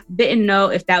so I didn't know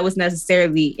if that was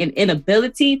necessarily an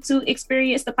inability to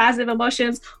experience the positive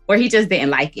emotions, or he just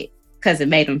didn't like it because it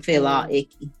made him feel all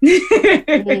icky. He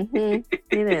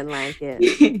didn't like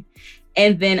it.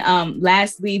 And then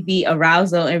lastly, the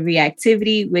arousal and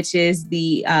reactivity, which is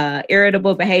the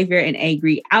irritable behavior and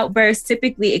angry outbursts,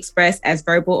 typically expressed as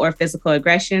verbal or physical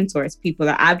aggression towards people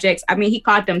or objects. I mean, he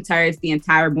called them turds the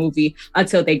entire movie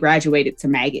until they graduated to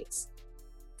maggots.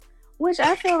 Which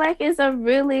I feel like is a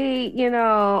really,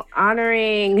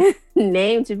 honoring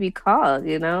name to be called,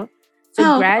 to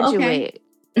graduate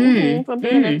from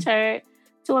being a turd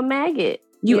to a maggot.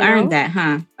 You earned that,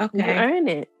 huh? Okay. You earned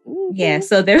it. Mm-hmm. Yeah,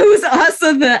 so there was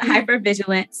also the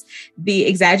hypervigilance, the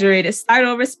exaggerated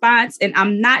startle response, and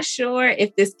I'm not sure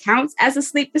if this counts as a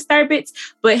sleep disturbance,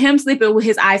 but him sleeping with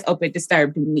his eyes open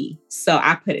disturbed me, so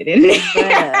I put it in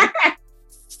there.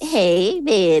 Hey,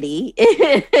 Betty.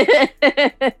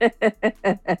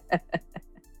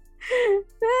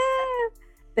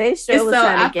 They sure was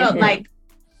trying to get him. Like,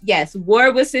 yes,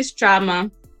 war was his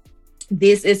trauma.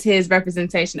 This is his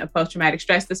representation of post-traumatic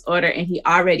stress disorder, and he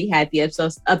already had the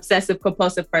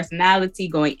obsessive-compulsive personality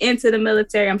going into the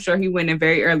military. I'm sure he went in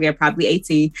very early, probably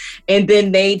 18. And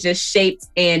then they just shaped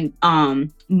and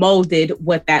molded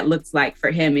what that looks like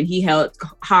for him. And he held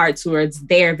hard towards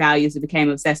their values. It became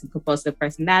obsessive-compulsive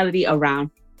personality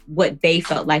around what they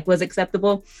felt like was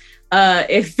acceptable.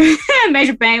 If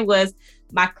Major Payne was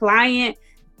my client,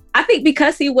 I think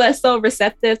because he was so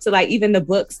receptive to like even the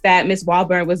books that Miss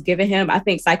Walburn was giving him, I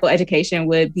think psychoeducation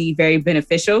would be very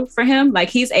beneficial for him. Like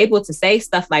he's able to say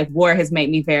stuff like war has made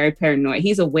me very paranoid.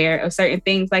 He's aware of certain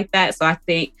things like that. So I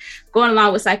think going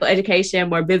along with psychoeducation,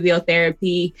 more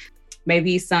bibliotherapy,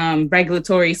 maybe some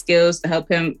regulatory skills to help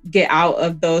him get out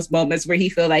of those moments where he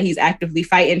feels like he's actively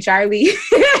fighting Charlie.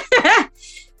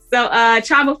 So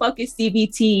trauma-focused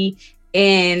CBT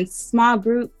and small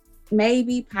group,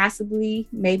 maybe, possibly,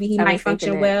 maybe he might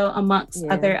function well amongst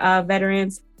other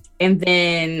veterans. And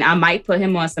then I might put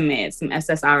him on some meds, some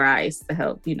SSRIs to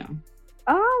help,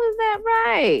 Oh, is that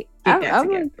right?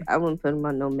 I wouldn't put him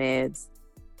on no meds.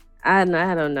 I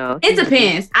don't know. It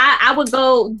depends. I would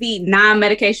go the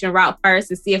non-medication route first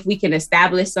to see if we can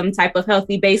establish some type of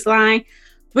healthy baseline.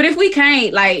 But if we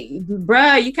can't, like,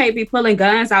 bruh, you can't be pulling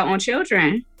guns out on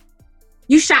children.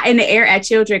 You shot in the air at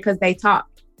children because they talk.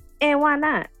 And why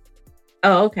not?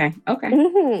 Oh, okay.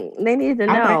 Mm-hmm. They need to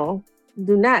know.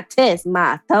 Do not test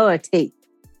my authority.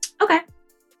 Okay.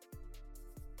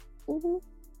 Mm-hmm.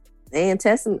 They didn't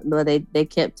test him, but they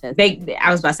kept testing.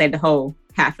 I was about to say the whole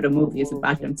half of the movie is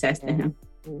about them testing him.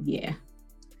 Mm-hmm. Yeah.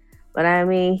 But I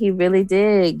mean, he really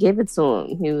did give it to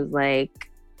him. He was like,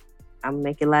 I'm gonna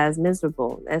make your lives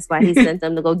miserable. That's why he sent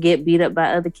them to go get beat up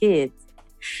by other kids.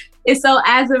 And so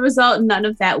as a result, none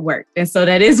of that worked. And so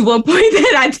that is one point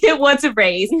that I did want to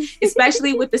raise,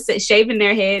 especially with the shaving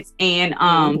their heads and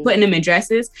putting them in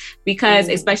dresses, because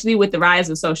especially with the rise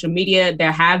of social media,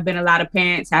 there have been a lot of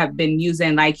parents have been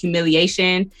using like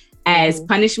humiliation as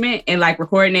punishment and like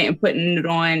recording it and putting it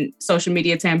on social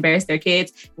media to embarrass their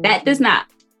kids. That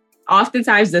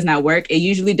oftentimes does not work. It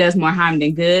usually does more harm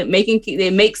than good.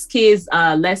 It makes kids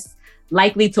less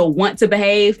likely to want to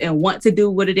behave and want to do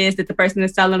what it is that the person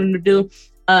is telling them to do,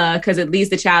 because it leads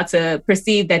the child to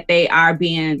perceive that they are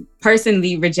being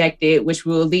personally rejected, which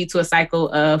will lead to a cycle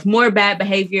of more bad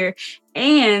behavior.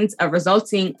 And a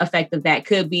resulting effect of that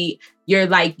could be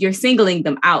you're singling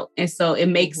them out. And so it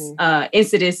makes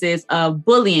incidences of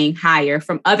bullying higher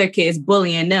from other kids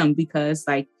bullying them because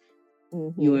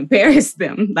you embarrass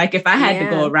them. Like if I had to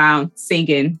go around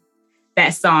singing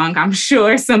that song, I'm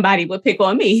sure somebody would pick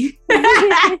on me.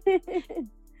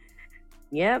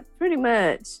 Yep, pretty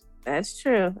much. That's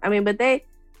true. I mean, but they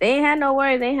ain't had no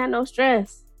worries. They ain't had no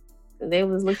stress. They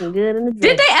was looking good in the dress.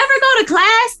 Did they ever go to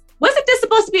class? Wasn't this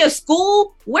supposed to be a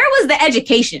school? Where was the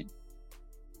education?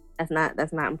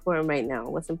 That's not important right now.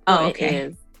 What's important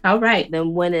is all right,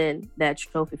 them winning that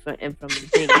trophy from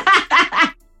Virginia.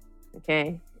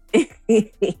 Okay.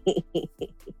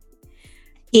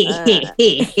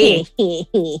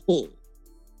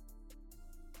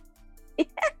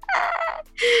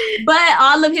 But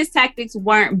all of his tactics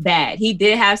weren't bad. He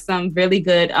did have some really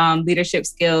good leadership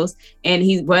skills, and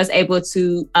he was able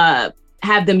to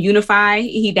have them unify.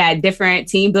 He had different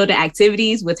team building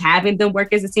activities with having them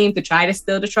work as a team to try to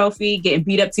steal the trophy. Getting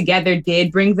beat up together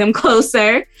did bring them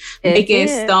closer. Making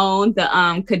Stone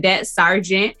the cadet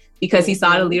sergeant because he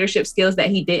saw the leadership skills that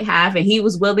he did have, and he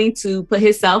was willing to put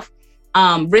himself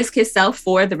risk himself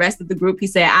for the rest of the group. He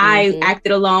said, I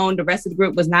acted alone. The rest of the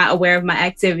group was not aware of my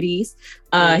activities.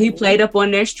 He played up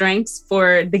on their strengths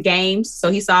for the games.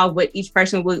 So he saw what each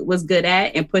person was good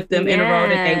at and put them in a role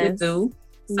that they would do.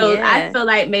 So I feel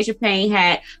like Major Payne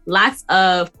had lots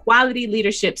of quality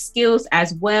leadership skills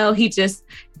as well. He just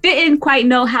didn't quite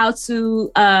know how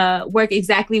to work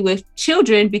exactly with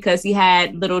children because he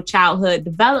had little childhood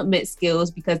development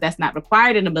skills because that's not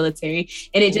required in the military.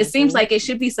 And it just seems like it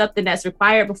should be something that's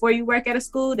required before you work at a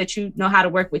school, that you know how to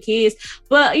work with kids.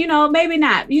 But, maybe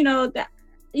not,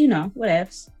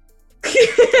 whatevs.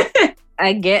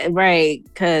 I get right,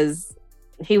 because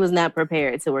he was not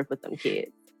prepared to work with them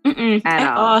kids.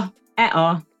 At all.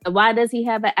 Why does he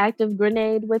have an active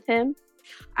grenade with him?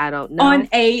 I don't know.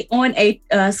 On a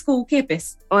school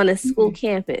campus. On a school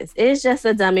campus. It's just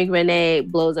a dummy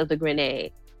grenade, blows up the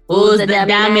grenade. Who's the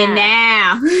dummy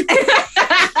now?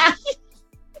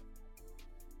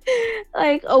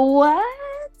 Like,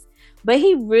 what? But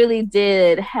he really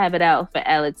did have it out for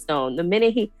Alex Stone. The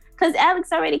minute because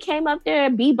Alex already came up there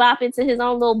bebopping to his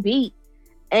own little beat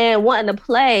and wanting to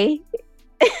play.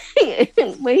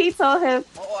 When he told him,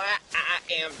 boy, I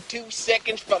am 2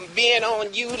 seconds from being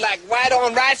on you like white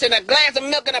on rice and a glass of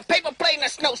milk and a paper plate in a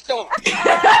snowstorm. He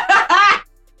said,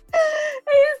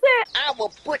 I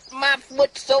will put my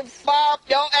foot so far up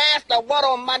your ass the water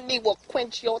on my knee will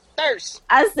quench your thirst.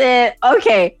 I said,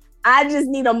 okay, I just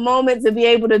need a moment to be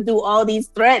able to do all these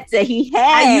threats that he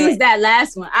had. I used that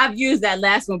last one. I've used that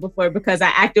last one before because I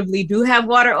actively do have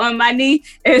water on my knee.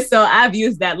 And so I've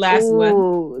used that last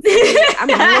one.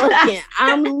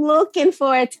 I'm looking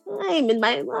for a time in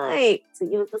my life to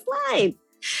use this line.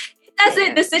 That's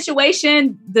it. The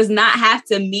situation does not have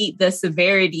to meet the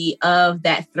severity of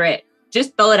that threat.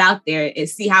 Just throw it out there and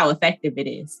see how effective it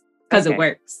is because it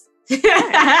works.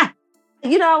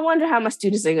 I wonder how my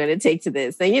students are going to take to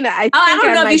this. And, I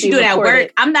don't know if you should do it at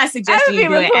work. I'm not suggesting you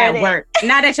do it at work.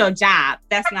 Not at your job.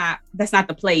 That's not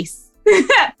the place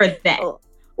for that.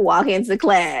 Walk into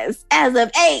class as of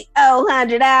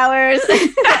 800 hours.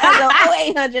 As of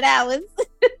 800 hours.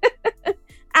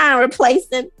 I'm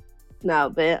replacing.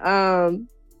 No, but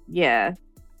yeah.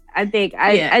 I think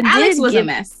Alex was a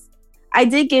mess. I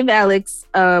did give Alex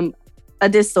a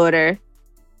disorder.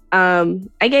 I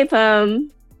gave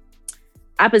him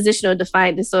oppositional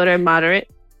defiant disorder, moderate.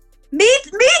 Me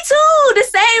too. The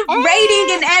same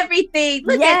rating and everything.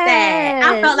 Look at that.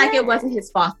 I felt like it wasn't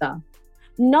his fault though.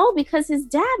 No, because his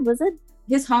dad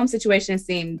his home situation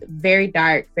seemed very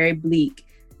dark, very bleak.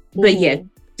 But yeah,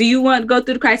 do you want to go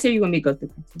through the criteria? You want me to go through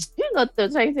the criteria? You can go through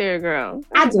the criteria, girl.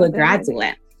 I do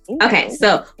it. Okay,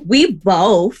 so we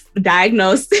both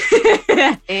diagnosed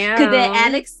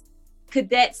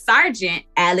Cadet Sergeant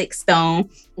Alex Stone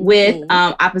with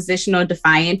oppositional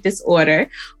defiant disorder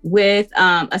with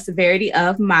a severity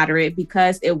of moderate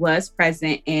because it was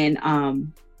present in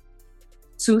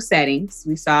 2 settings.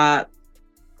 We saw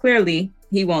clearly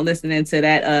he won't listen into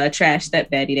that trash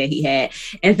stepdaddy that he had.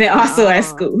 And then also at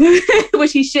school,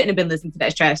 which he shouldn't have been listening to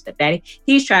that trash stepdaddy.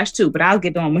 He's trash too, but I'll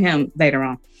get on with him later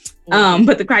on.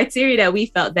 But the criteria that we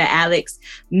felt that Alex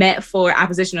met for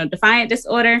oppositional defiant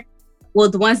disorder, well,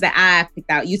 the ones that I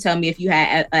picked out, you tell me if you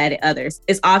had added others,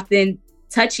 is often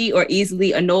touchy or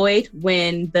easily annoyed.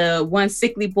 When the one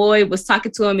sickly boy was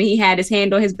talking to him and he had his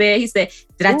hand on his bed, he said,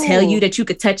 "Did I tell you that you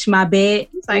could touch my bed?"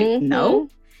 He's like, "No."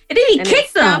 And then he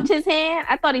kicked him. Stomped his hand?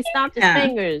 I thought he stomped his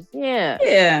fingers. Yeah.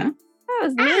 Yeah. That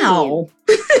was ow.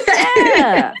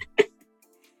 Yeah.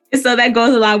 And so that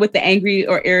goes along with the angry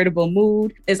or irritable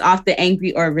mood. Is often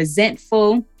angry or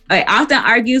resentful. Often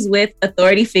argues with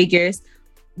authority figures,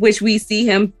 which we see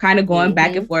him kind of going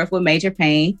back and forth with Major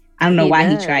Payne. I don't know why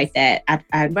he tried that.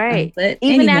 Right. But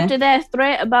even after that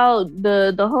threat about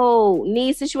the whole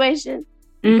knee situation,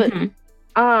 but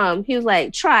he was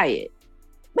like, "Try it."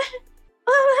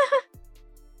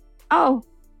 Oh,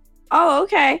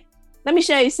 okay. Let me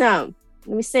show you something.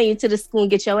 Let me send you to the school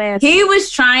and get your ass. He was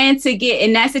trying to get,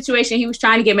 in that situation, he was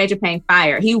trying to get Major Payne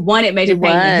fired. He wanted Major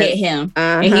Payne to hit him.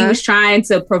 And he was trying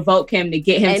to provoke him to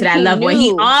get him to that level. And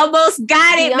he almost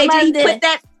got it. He put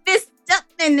that fist up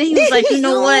and he was like, "You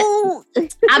know what?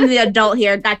 I'm the adult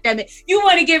here. God damn it. You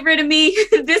want to get rid of me?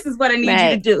 This is what I need you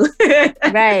to do."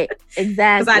 Right. Exactly.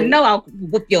 Because I know I'll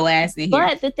whoop your ass in here.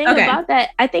 But the thing about that,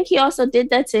 I think he also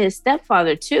did that to his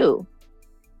stepfather too.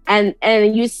 And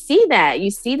you see that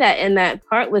in that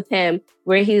part with him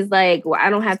where he's like, "Well, I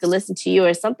don't have to listen to you,"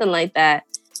 or something like that.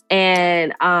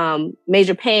 And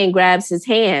Major Payne grabs his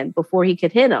hand before he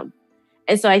could hit him.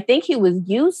 And so I think he was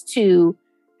used to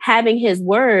having his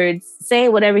words,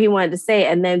 saying whatever he wanted to say,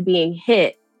 and then being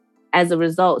hit as a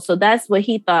result. So that's what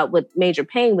he thought what Major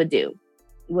Payne would do.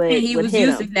 And he was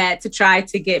using that to try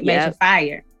to get Major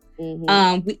fired.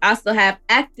 We also have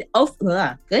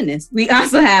We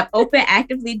also have open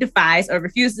actively defies or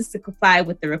refuses to comply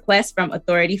with the request from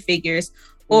authority figures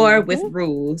or with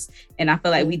rules. And I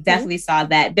feel like we definitely saw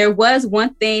that. There was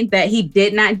one thing that he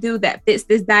did not do that fits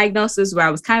this diagnosis where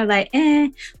I was kind of like,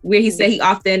 where he said he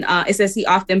often, it says he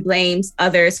often blames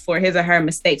others for his or her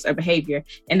mistakes or behavior.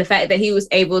 And the fact that he was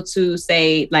able to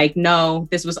say like, no,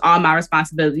 this was all my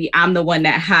responsibility. I'm the one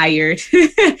that hired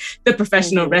the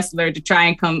professional wrestler to try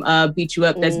and come beat you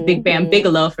up. That's Big Bam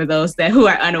Bigelow for those who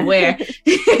are unaware.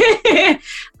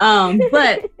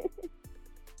 But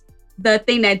the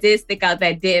thing that did stick out,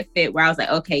 that did fit, where I was like,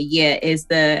 okay, yeah, is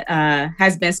the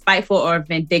has been spiteful or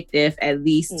vindictive at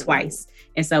least twice.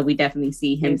 And so we definitely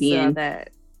see him being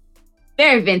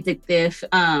very vindictive.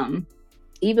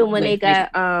 Even when they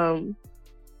got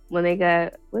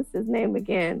what's his name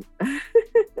again?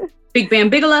 Big Bam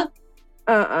Bigelow?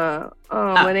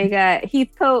 When they got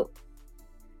Heathcote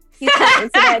into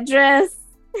that dress.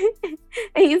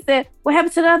 And he said, what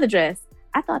happened to the other dress?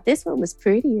 I thought this one was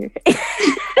prettier.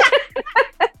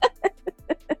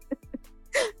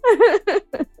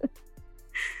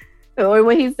 Or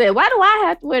when he said, why do I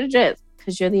have to wear the dress?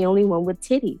 Because you're the only one with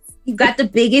titties. You got the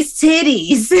biggest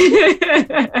titties.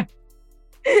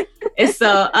 And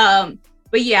so,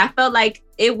 but yeah, I felt like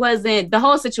it wasn't the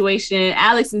whole situation.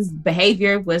 Alex's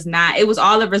behavior was not, it was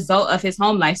all a result of his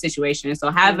home life situation.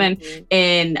 So having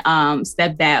an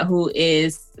stepdad who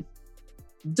is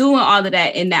doing all of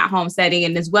that in that home setting,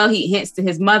 and as well, he hints to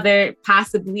his mother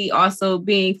possibly also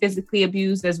being physically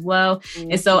abused as well.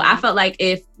 And so I felt like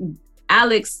if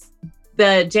Alex,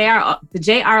 the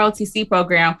JROTC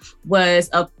program was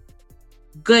a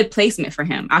good placement for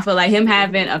him. I feel like him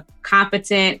having a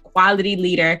competent, quality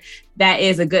leader, that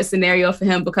is a good scenario for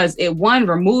him, because it, one,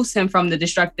 removes him from the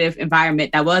destructive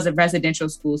environment that was a residential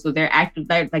school. So they're active,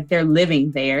 they're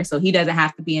living there. So he doesn't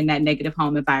have to be in that negative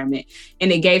home environment.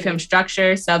 And it gave him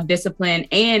structure, self-discipline,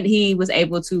 and he was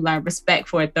able to learn respect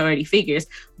for authority figures,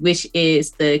 which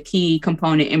is the key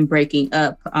component in breaking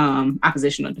up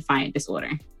oppositional defiant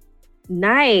disorder.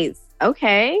 Nice.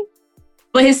 Okay.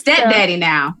 But his stepdaddy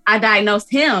now, I diagnosed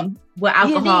him with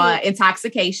alcohol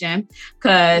intoxication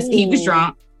because he was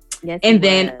drunk. Yes, and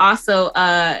then also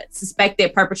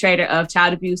suspected perpetrator of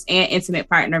child abuse and intimate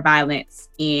partner violence.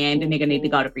 And the nigga need to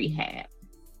go to rehab.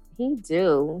 He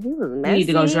do. He was messy. He need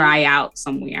to go dry out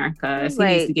somewhere because he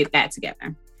needs to get that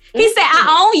together. He said,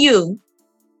 I own you.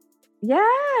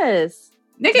 Yes.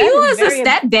 Nigga, you was a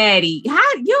stepdaddy.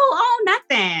 How you own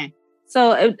nothing?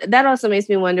 So that also makes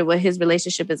me wonder what his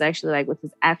relationship is actually like with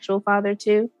his actual father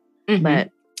too.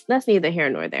 But that's neither here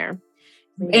nor there.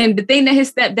 And the thing that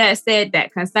his stepdad said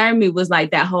that concerned me was like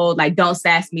that whole, like, don't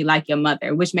sass me like your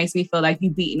mother, which makes me feel like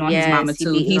you beating on his mama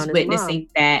too. He's witnessing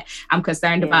that. I'm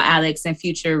concerned about Alex and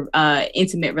future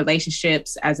intimate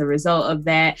relationships as a result of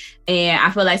that. And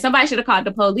I feel like somebody should have called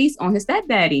the police on his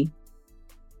stepdaddy.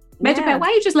 Major Pat, why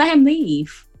you just let him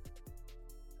leave?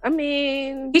 I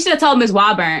mean, he should have told Ms.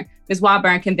 Walburn. Ms.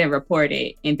 Walburn can then report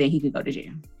it, and then he could go to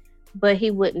jail. But he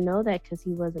wouldn't know that because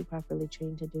he wasn't properly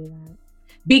trained to do that.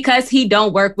 Because he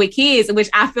don't work with kids, which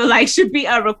I feel like should be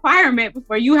a requirement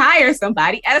before you hire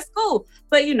somebody at a school.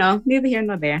 But you know, neither here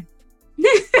nor there.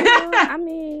 I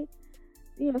mean,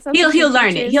 you know, he'll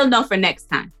learn it. He'll know for next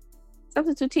time.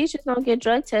 Substitute teachers don't get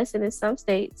drug tested in some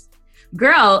states.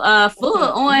 Girl, full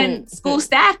on school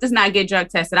staff does not get drug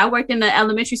tested. I worked in the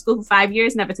elementary school for 5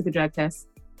 years, never took a drug test.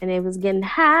 And they was getting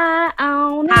high on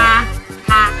all the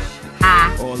time.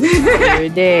 Every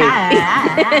day.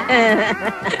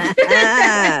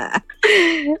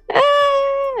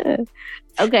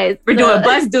 Okay. We're doing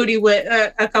bus duty with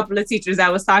a couple of teachers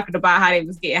that was talking about how they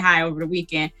was getting high over the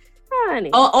weekend.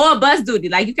 Honey. Or bus duty.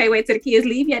 Like, you can't wait till the kids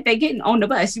leave yet. They getting on the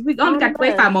bus. We only got to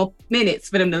wait 5 more minutes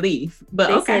for them to leave. But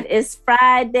they said it's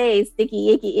Friday,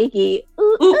 sticky, icky.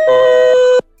 Ooh,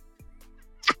 ooh.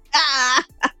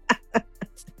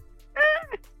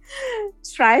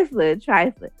 Trifling.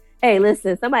 Hey,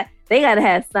 listen, they gotta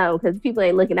have some because people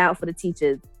ain't looking out for the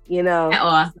teachers, you know. At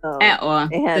all.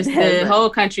 The whole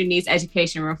country needs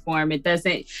education reform. It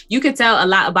doesn't. You could tell a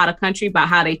lot about a country about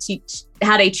how they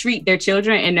treat their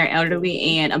children and their elderly,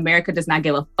 and America does not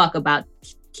give a fuck about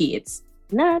kids.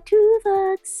 Not 2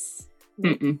 fucks.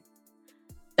 The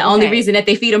only reason that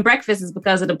they feed them breakfast is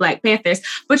because of the Black Panthers.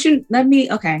 But I'm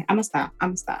gonna stop.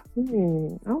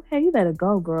 Okay, you better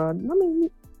go, girl. I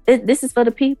mean, this is for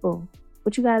the people.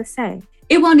 What you gotta say?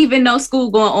 It won't even know school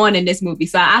going on in this movie.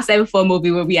 So I'll save it for a movie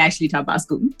where we actually talk about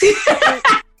school.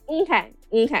 Okay.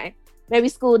 Maybe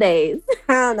school days.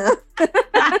 I don't know.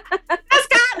 That's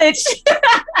college.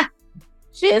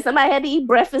 Shit, somebody had to eat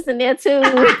breakfast in there too.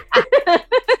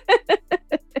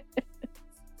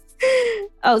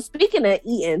 Oh, speaking of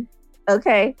eating,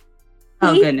 okay.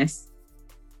 Oh, goodness.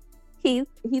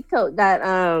 Heathcote got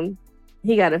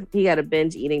He got a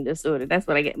binge eating disorder. That's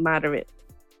what I get, moderate.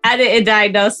 I didn't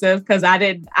diagnose him because I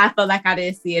felt like I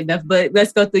didn't see enough, but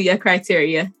let's go through your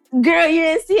criteria. Girl, you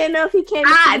didn't see enough. He came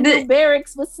to the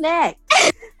barracks with snacks.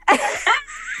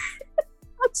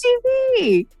 What you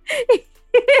mean?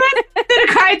 The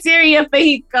criteria for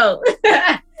Hiko.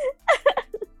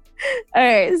 All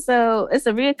right, so it's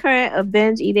a reoccurrence of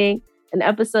binge eating. An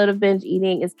episode of binge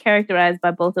eating is characterized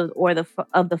by both of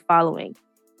the following: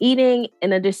 eating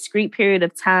in a discrete period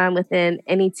of time within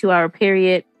any 2-hour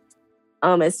period.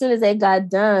 As soon as they got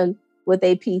done with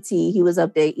APT, he was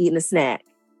up there eating a snack.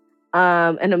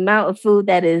 An amount of food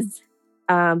that is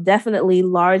definitely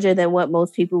larger than what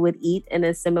most people would eat in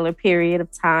a similar period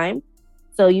of time.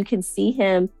 So you can see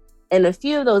him in a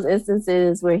few of those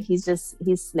instances where he's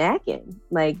snacking,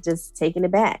 like just taking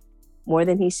it back more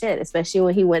than he should, especially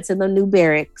when he went to the new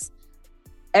barracks.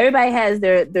 Everybody has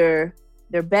their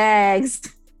bags,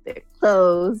 their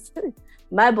clothes.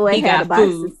 My boy had a box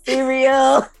of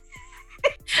cereal.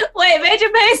 Wait,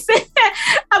 Major Mason,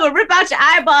 I'm gonna rip out your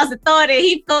eyeballs and throw it in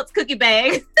Heathcote's cookie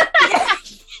bag. He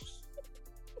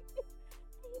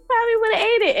probably would have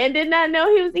ate it and did not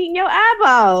know he was eating your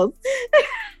eyeballs.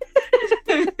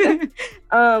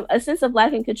 A sense of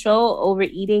lack of control over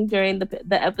eating during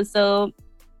the episode.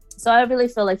 So I really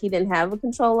feel like he didn't have a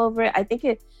control over it. I think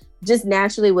it just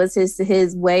naturally was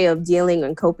his way of dealing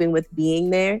and coping with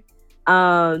being there.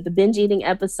 The binge eating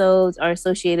episodes are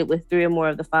associated with 3 or more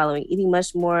of the following: eating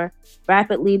much more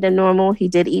rapidly than normal. He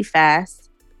did eat fast.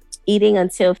 Eating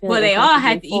until feeling they all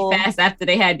had to eat fast after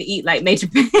they had to eat like Major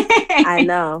Payne. I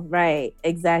know, right?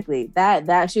 Exactly.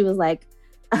 That she was like,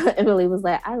 Emily was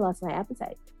like, I lost my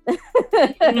appetite.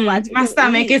 My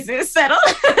stomach isn't settled.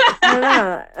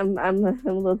 I don't know. I'm a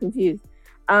little confused.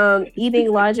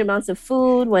 Eating large amounts of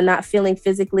food when not feeling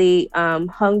physically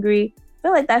hungry. I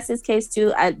feel like that's his case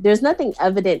too. There's nothing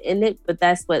evident in it, but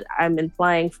that's what I'm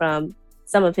implying from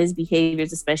some of his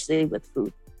behaviors, especially with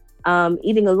food.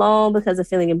 Eating alone because of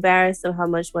feeling embarrassed of how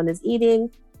much one is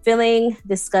eating, feeling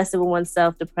disgusted with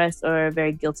oneself, depressed, or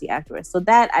very guilty afterwards. So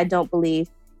that, I don't believe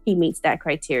he meets that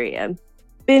criteria.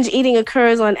 Binge eating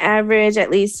occurs on average at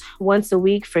least once a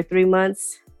week for 3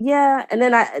 months. Yeah, and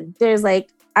then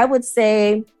I would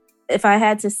say, if I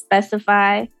had to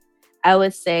specify, I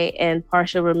would say in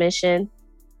partial remission.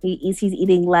 He's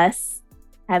eating less,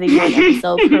 having 1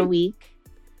 episode per week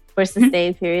for a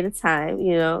sustained period of time,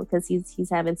 because he's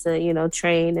having to,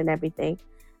 train and everything.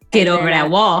 Get over that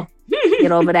wall.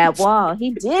 Get over that wall.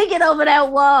 He did get over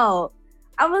that wall.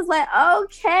 I was like,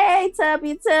 okay,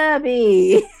 Tubby.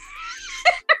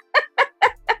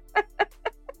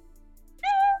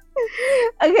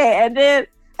 Okay, and then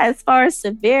as far as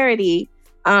severity,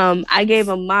 I gave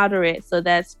him moderate, so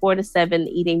that's 4 to 7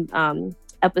 eating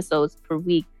episodes per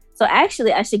week. So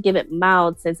actually, I should give it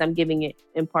mild since I'm giving it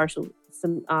in partial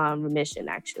remission.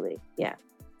 Actually, yeah.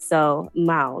 So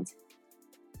mild.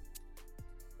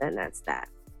 And that's that.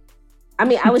 I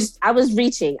mean, I was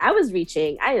reaching. I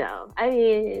know. I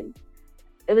mean,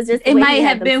 it was just. It might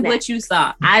have been what you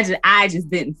saw. I just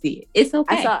didn't see it. It's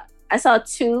okay. I saw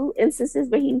 2 instances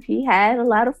where he had a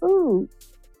lot of food.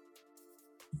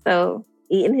 So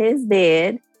eating his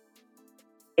bed,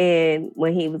 and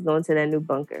when he was going to that new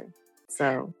bunker.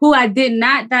 So who I did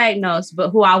not diagnose,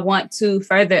 but who I want to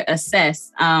further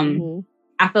assess. I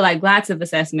feel like lots of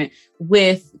assessment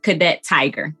with Cadet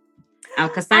Tiger. I'm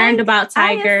concerned about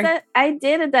Tiger. I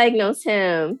did diagnose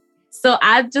him. So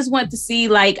I just want to see,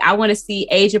 I want to see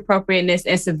age appropriateness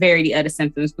and severity of the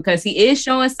symptoms, because he is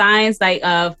showing signs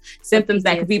of symptoms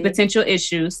that could be potential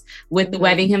issues with the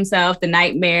wetting himself, the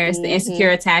nightmares, the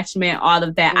insecure attachment, all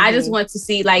of that. I just want to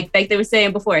see, like they were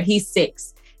saying before, he's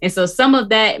 6. And so some of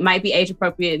that might be age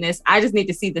appropriateness. I just need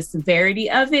to see the severity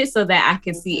of it so that I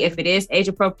can see if it is age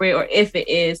appropriate or if it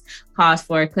is cause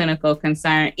for a clinical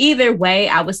concern. Either way,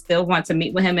 I would still want to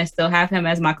meet with him and still have him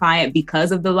as my client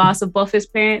because of the loss of both his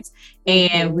parents.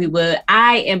 And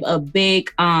I am a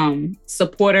big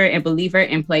supporter and believer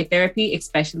in play therapy,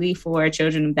 especially for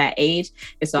children of that age.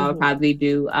 And so I would probably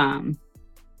do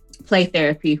play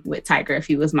therapy with Tiger if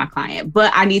he was my client,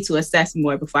 but I need to assess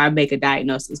more before I make a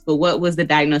diagnosis. But what was the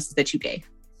diagnosis that you gave?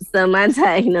 So my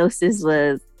diagnosis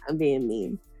was, I'm being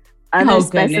mean, other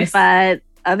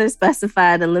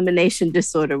specified elimination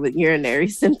disorder with urinary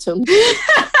symptoms. He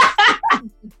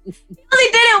only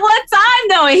did it one time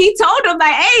though, and he told him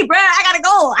like, "Hey, bro, I gotta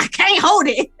go. I can't hold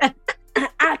it.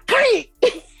 I can't."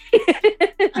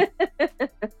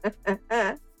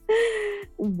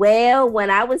 Well, when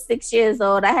I was 6 years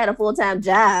old, I had a full-time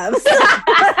job. So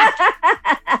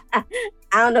I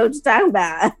don't know what you're talking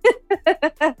about.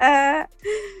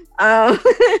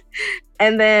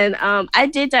 And then I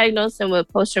did diagnose him with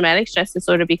post-traumatic stress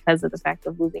disorder because of the fact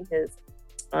of losing his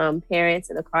parents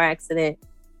in a car accident.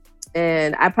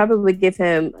 And I probably give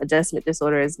him adjustment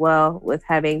disorder as well, with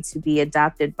having to be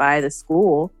adopted by the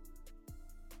school,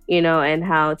 you know, and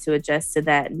how to adjust to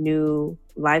that new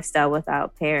lifestyle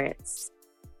without parents.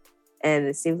 And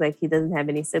it seems like he doesn't have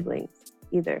any siblings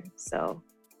either. So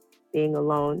being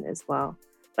alone as well.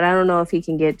 But I don't know if he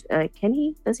can get,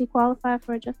 does he qualify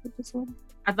for adjustment disorder?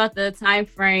 I thought the time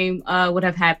frame would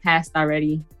have had passed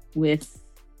already with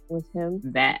him.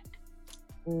 That.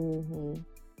 Mm-hmm.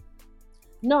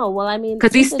 No, well, I mean,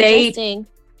 because he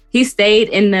stayed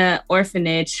in the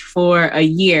orphanage for a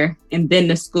year and then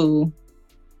the school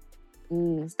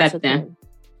stepped in.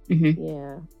 Mm-hmm.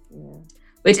 Yeah.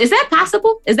 Which, is that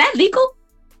possible? Is that legal?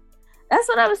 That's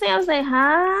what I was saying. I was like,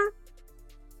 huh?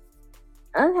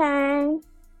 Okay.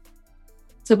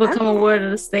 To become a ward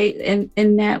of the state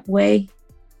in that way.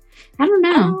 I don't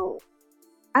know.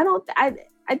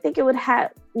 I think it would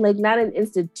have, like, not an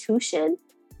institution,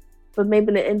 but maybe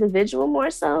an individual more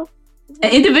so.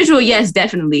 An individual, yes,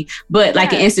 definitely. But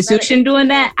like an institution doing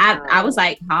that, I was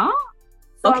like, huh?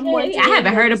 So okay. I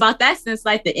haven't heard about that since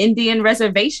like the Indian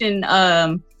reservation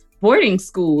boarding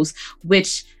schools,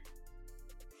 which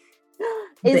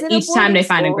each time they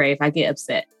find a grave, I get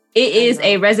upset. It is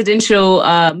a residential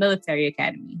military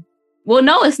academy. Well,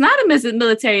 no, it's not a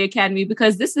military academy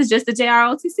because this is just a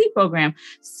JROTC program.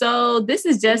 So this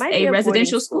is just a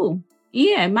residential school.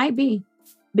 Yeah, it might be.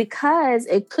 Because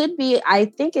it could be, I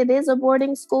think it is a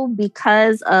boarding school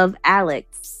because of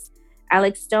Alex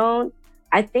Stone.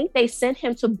 I think they sent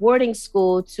him to boarding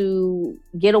school to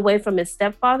get away from his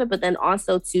stepfather, but then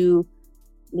also to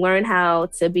learn how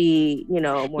to be, you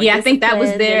know, more I think that was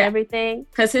there. Everything.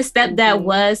 Because his stepdad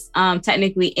was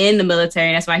technically in the military.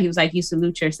 And that's why he was like, you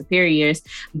salute your superiors.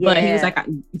 But he was like,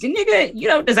 nigga, you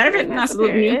don't deserve it. I'm not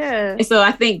saluting you. Yeah. And so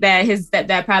I think that his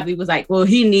stepdad probably was like, well,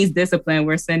 he needs discipline.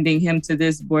 We're sending him to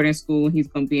this boarding school. He's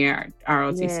going to be in our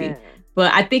ROTC. Yeah.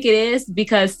 But I think it is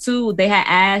because, too, they had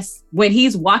asked when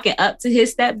he's walking up to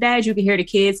his stepdad, you can hear the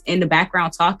kids in the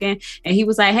background talking. And he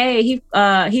was like, hey,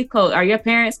 Heathcote, are your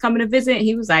parents coming to visit? And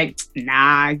he was like,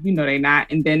 nah, you know they not.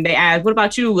 And then they asked, what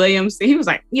about you, Williams? And he was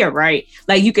like, you're right.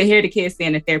 Like, you could hear the kids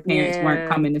saying that their parents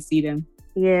weren't coming to see them.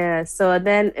 Yeah. So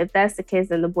then if that's the case,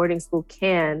 then the boarding school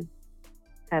can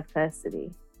have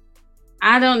custody.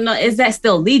 I don't know. Is that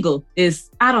still legal?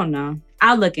 I don't know.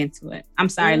 I'll look into it. I'm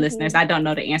sorry, listeners. I don't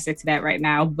know the answer to that right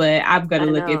now, but I'm going to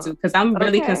look into it because I'm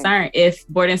really concerned if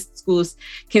boarding schools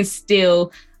can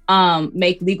still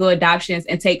make legal adoptions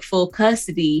and take full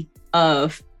custody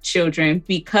of children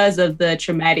because of the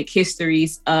traumatic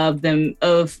histories of them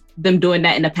doing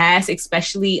that in the past,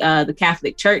 especially the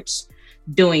Catholic Church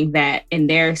doing that in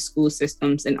their school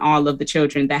systems and all of the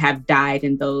children that have died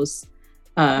in those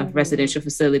residential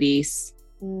facilities.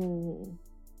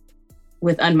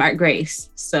 With unmarked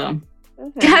graves. So,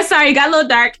 sorry, got a little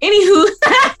dark. Anywho,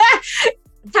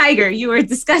 Tiger, you were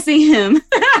discussing him.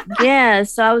 Yeah,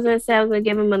 so I was going to say I was going to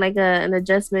give him an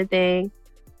adjustment thing,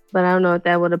 but I don't know if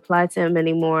that would apply to him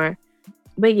anymore.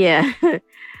 But yeah,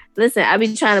 listen, I've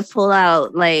been trying to pull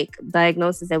out like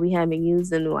diagnoses that we haven't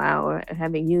used in a while or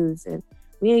haven't used, and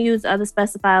we didn't use other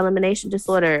specified elimination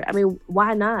disorder. I mean,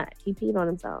 why not? He peed on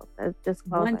himself. That's just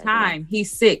one time.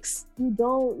 He's 6. You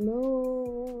don't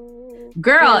know.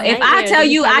 Girl, if I tell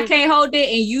you I can't hold it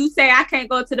and you say I can't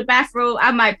go to the bathroom, I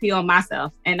might pee on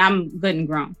myself. And I'm good and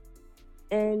grown.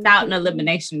 And without an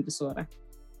elimination disorder.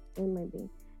 It might be.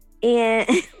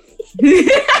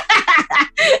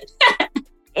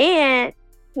 And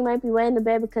he might be wet in the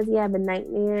bed because he having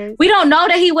nightmares. We don't know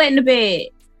that he wet in the bed.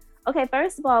 Okay,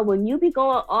 first of all, when you be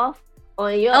going off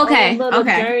on your own little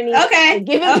journey and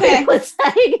giving people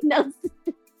diagnoses,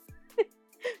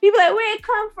 people like, where it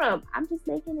come from? I'm just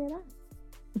making it up.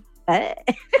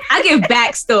 I give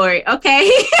backstory,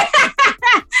 okay?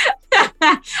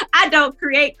 I don't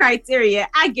create criteria.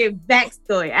 I give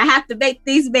backstory. I have to make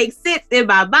things make sense in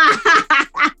my mind.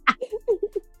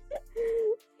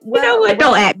 You know what?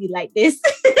 Don't at me like this.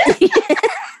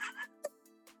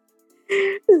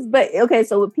 But okay,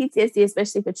 so with PTSD,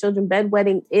 especially for children,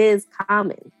 bedwetting is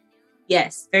common.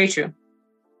 Yes, very true.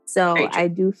 So very true. I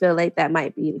do feel like that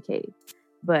might be the case.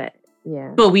 But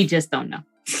yeah. But we just don't know.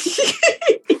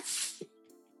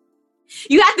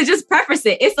 You have to just preface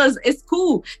it. It's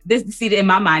cool. See, in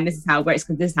my mind, this is how it works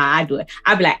because this is how I do it.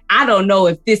 I'd be like, I don't know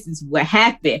if this is what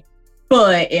happened,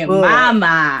 but in my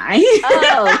mind.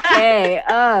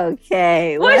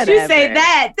 Okay. Once you say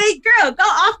that, think, girl, go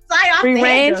off free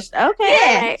range.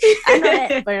 Okay. Yeah. I know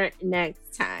that for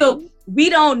next time. So we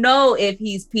don't know if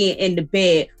he's peeing in the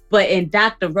bed, But in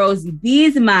Dr. Rosie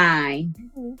B's mind,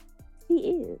 he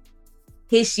is.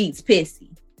 His sheets pissy.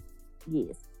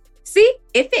 Yes. See,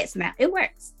 it fits now. It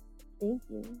works. Thank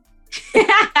you.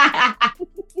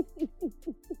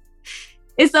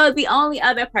 And so the only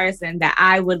other person that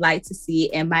I would like to see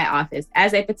in my office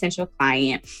as a potential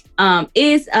client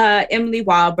is Emily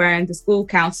Walburn, the school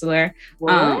counselor.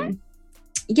 What?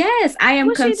 Yes, I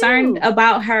am concerned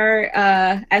about her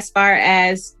as far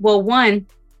as, well, one,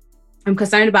 I'm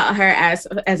concerned about her as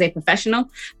a professional,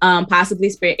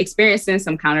 possibly experiencing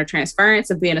some countertransference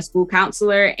of being a school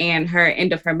counselor and her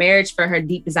end of her marriage for her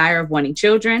deep desire of wanting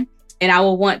children. And I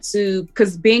will want to,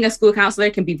 because being a school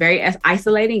counselor can be very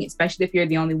isolating, especially if you're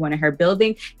the only one in her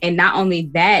building. And not only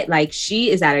that, like, she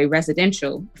is at a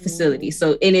residential facility.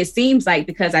 So, and it seems like,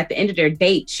 because at the end of their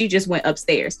date, she just went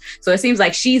upstairs. So it seems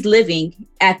like she's living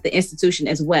at the institution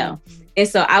as well. And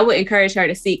so I would encourage her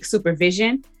to seek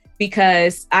supervision,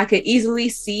 because I could easily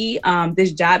see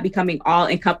this job becoming all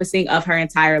encompassing of her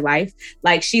entire life.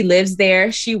 Like, she lives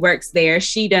there, she works there,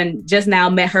 she done just now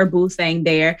met her boo thing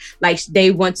there. Like, they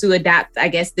want to adopt, I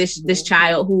guess, this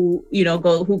child who,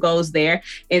 who goes there.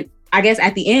 And I guess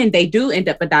at the end they do end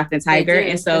up adopting Tiger.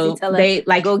 And so they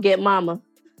like, go get mama.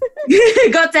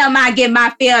 Go tell ma get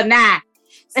my field now.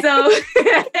 So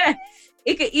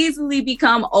it could easily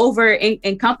become over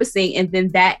encompassing, and then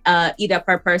that eat up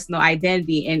her personal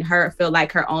identity, and her feel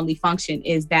like her only function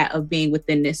is that of being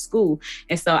within this school.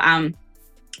 And so I'm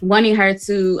wanting her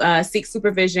to seek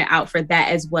supervision out for that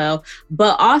as well.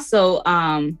 But also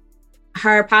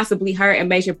possibly her and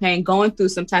Major Payne going through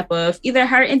some type of, either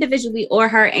her individually or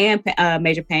her and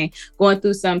Major Payne going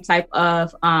through some type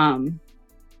of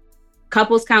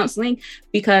couples counseling,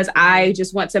 because I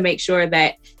just want to make sure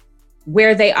that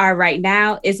where they are right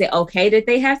now, is it okay that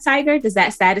they have Tiger? Does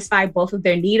that satisfy both of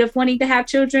their need of wanting to have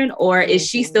children? Or is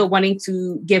she still wanting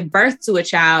to give birth to a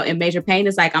child? And Major Payne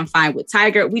is like, I'm fine with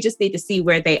Tiger. We just need to see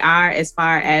where they are as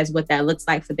far as what that looks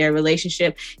like for their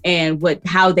relationship, and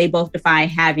how they both define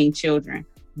having children,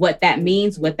 what that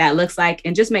means, what that looks like,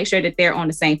 and just make sure that they're on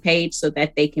the same page so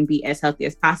that they can be as healthy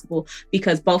as possible,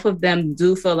 because both of them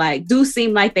do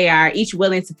seem like they are each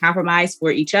willing to compromise for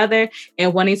each other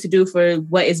and wanting to do for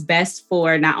what is best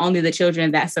for not only the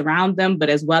children that surround them, but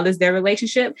as well as their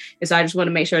relationship. And so I just want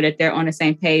to make sure that they're on the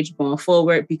same page going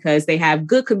forward, because they have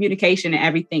good communication and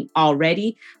everything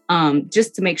already,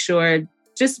 just to make sure,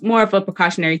 just more of a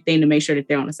precautionary thing to make sure that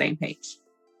they're on the same page.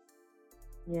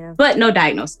 Yeah. But no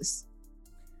diagnosis.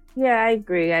 Yeah, I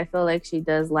agree. I feel like she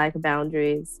does lack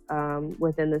boundaries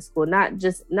within the school. Not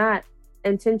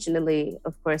intentionally,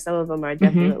 of course. Some of them are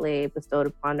definitely bestowed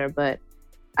upon her, but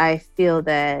I feel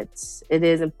that it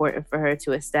is important for her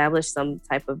to establish some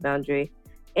type of boundary.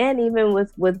 And even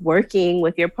with working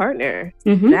with your partner,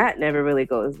 that never really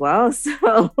goes well.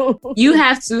 So you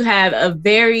have to have a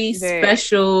very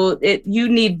special, you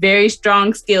need very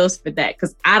strong skills for that,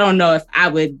 because I don't know if I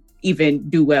would even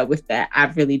do well with that. I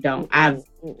really don't.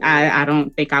 I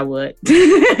don't think I would.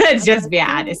 Just be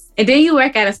honest. And then you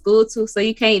work at a school too, so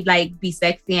you can't like be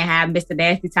sexy and have Mr.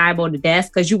 Nasty time on the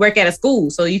desk, because you work at a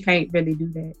school, so you can't really do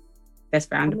that. That's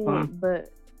frowned upon.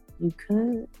 But you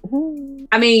could.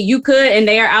 I mean, you could, and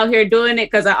they are out here doing it,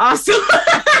 because I also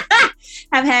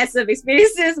have had some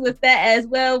experiences with that as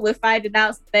well, with finding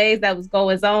out some things that was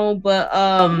going on. But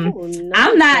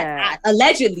I'm not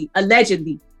allegedly,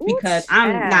 because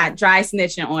I'm not dry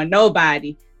snitching on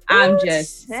nobody. I'm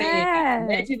just saying,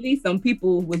 allegedly, some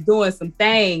people was doing some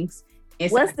things.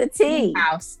 What's the tea?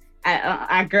 House.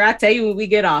 Girl, I'll tell you when we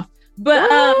get off. But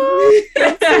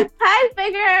hi,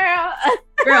 big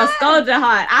girl, scold your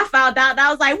heart. I found out, and I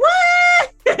was like,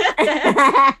 what?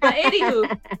 But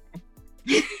anywho,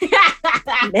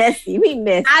 messy.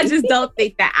 I just don't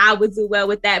think that I would do well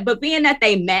with that. But being that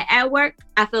they met at work,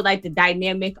 I feel like the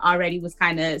dynamic already was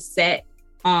kind of set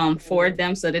for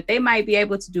them, so that they might be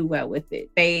able to do well with it.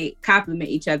 They complement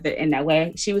each other in that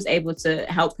way. She was able to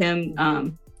help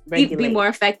him be more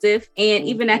effective. And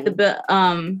even at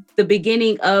the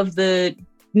beginning of the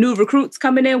new recruits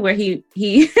coming in, where he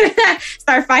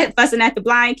started fussing at the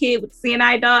blind kid with the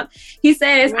CNI dog, he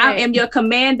says, I am your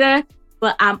commander,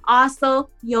 but I'm also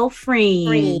your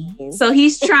friend. So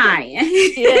he's trying.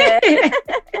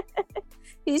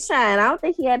 He's trying. I don't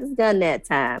think he had his gun that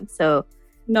time. So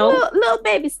no, little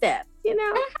baby steps,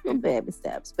 little baby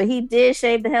steps. But he did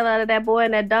shave the hell out of that boy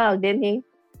and that dog, didn't he?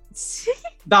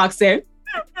 Dog said.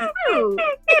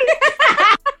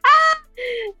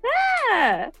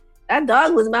 That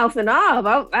dog was mouthing off.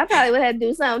 I probably would have to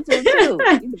do something too.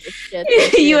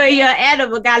 You and your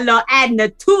animal got a little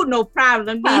attitude, no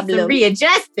problem. Need some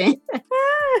readjusting.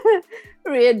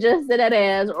 Readjusted that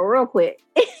ass real quick.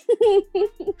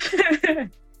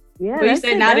 Yeah. But you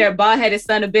said now they're a bald-headed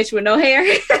son of a bitch with no hair.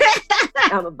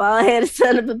 I'm a bald-headed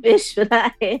son of a bitch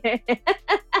without hair.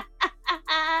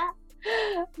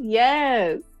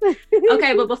 Yes.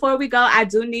 Okay, but before we go, I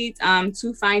do need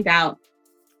to find out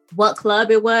what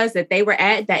club it was that they were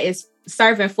at that is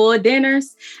serving full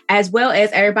dinners, as well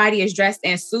as everybody is dressed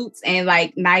in suits and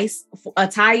like nice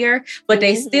attire, but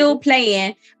they still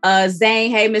playing Zane,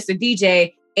 Hey Mr.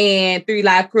 DJ, and 2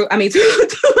 Live Crew,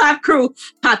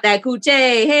 Pop That Coochie,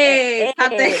 hey,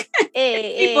 pop that.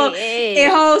 People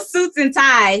in whole suits and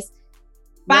ties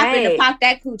bopping to Pop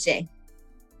That Coochie.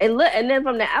 And then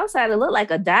from the outside, it looked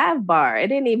like a dive bar. It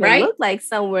didn't even look like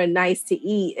somewhere nice to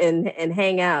eat and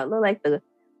hang out. It looked like the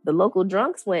local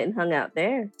drunks went and hung out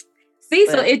there. See,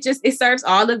 but, so it serves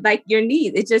all of like your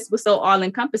needs. It just was so all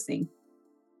encompassing.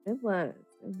 It was.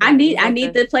 I need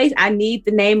the place. I need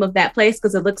the name of that place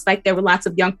because it looks like there were lots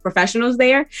of young professionals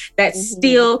there that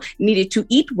still needed to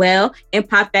eat well and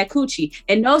pop that coochie.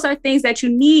 And those are things that you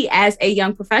need as a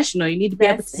young professional. You need to be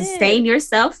able to sustain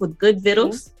yourself with good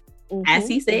vittles, as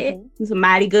he said. Some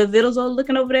mighty good vittles are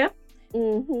looking over there.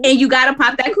 And you got to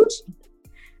pop that coochie.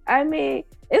 I mean,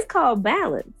 it's called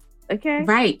balance. Okay.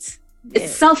 Right. Yeah.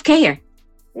 It's self-care.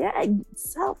 Yeah,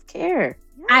 self-care.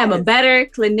 Yes. I am a better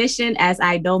clinician as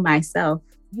I know myself.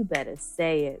 You better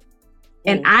say it.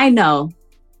 And I know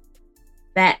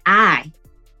that I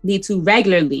need to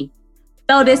regularly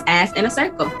throw this ass in a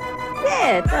circle.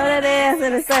 Yeah, throw that ass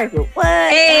in a circle. What?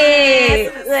 Hey!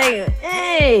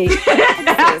 Hey!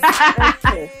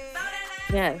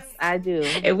 Yes, I do.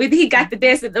 And when he got the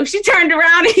dancing, she turned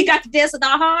around and he got the dancing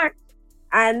all hard.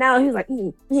 I know. He was like,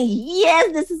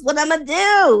 yes, this is what I'm going to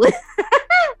do.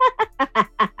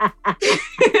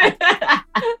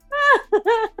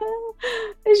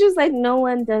 It's just like no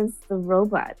one does the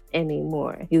robot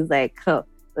anymore. He's like, oh,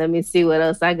 let me see what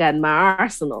else I got in my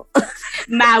arsenal.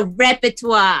 My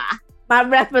repertoire.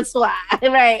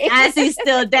 Right. As he's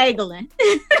still dangling.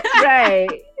 Right.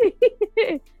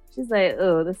 She's like,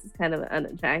 oh, this is kind of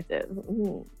unattractive.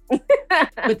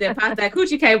 But then Pop That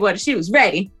Coochie came on and she was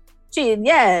ready. She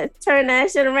turned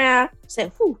that shit around.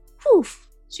 Said, whoo.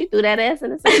 She threw that ass in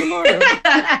the same morning.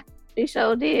 She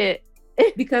sure did.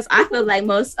 Because I feel like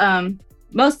most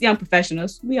young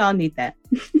professionals, we all need that.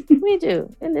 We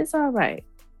do, and it's all right.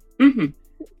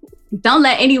 Don't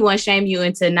let anyone shame you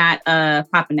into not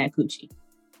popping that coochie.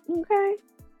 Okay,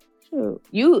 true.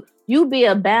 You be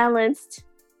a balanced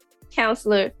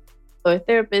counselor or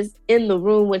therapist in the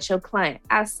room with your client.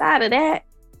 Outside of that,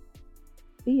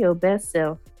 be your best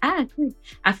self. I agree.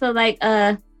 I feel like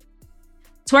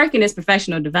twerking is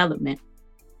professional development.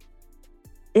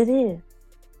 It is.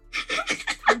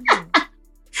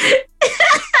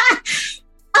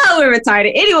 Oh, we're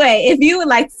retarded. Anyway, if you would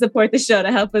like to support the show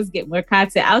to help us get more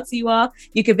content out to you all,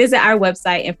 you can visit our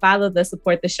website and follow the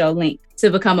Support the Show link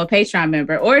to become a Patreon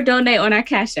member or donate on our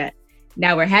Cash App.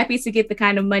 Now, we're happy to get the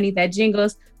kind of money that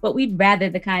jingles, but we'd rather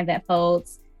the kind that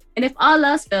folds. And if all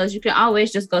else fails, you can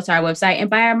always just go to our website and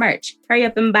buy our merch. Hurry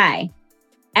up and buy.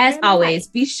 As always,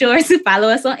 be sure to follow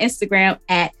us on Instagram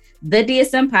at The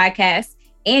DSM Podcast,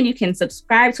 and you can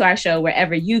subscribe to our show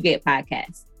wherever you get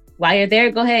podcasts. While you're there,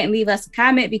 go ahead and leave us a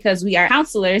comment because we are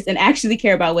counselors and actually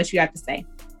care about what you have to say.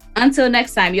 Until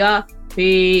next time, y'all.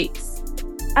 Peace.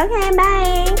 Okay,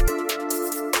 bye.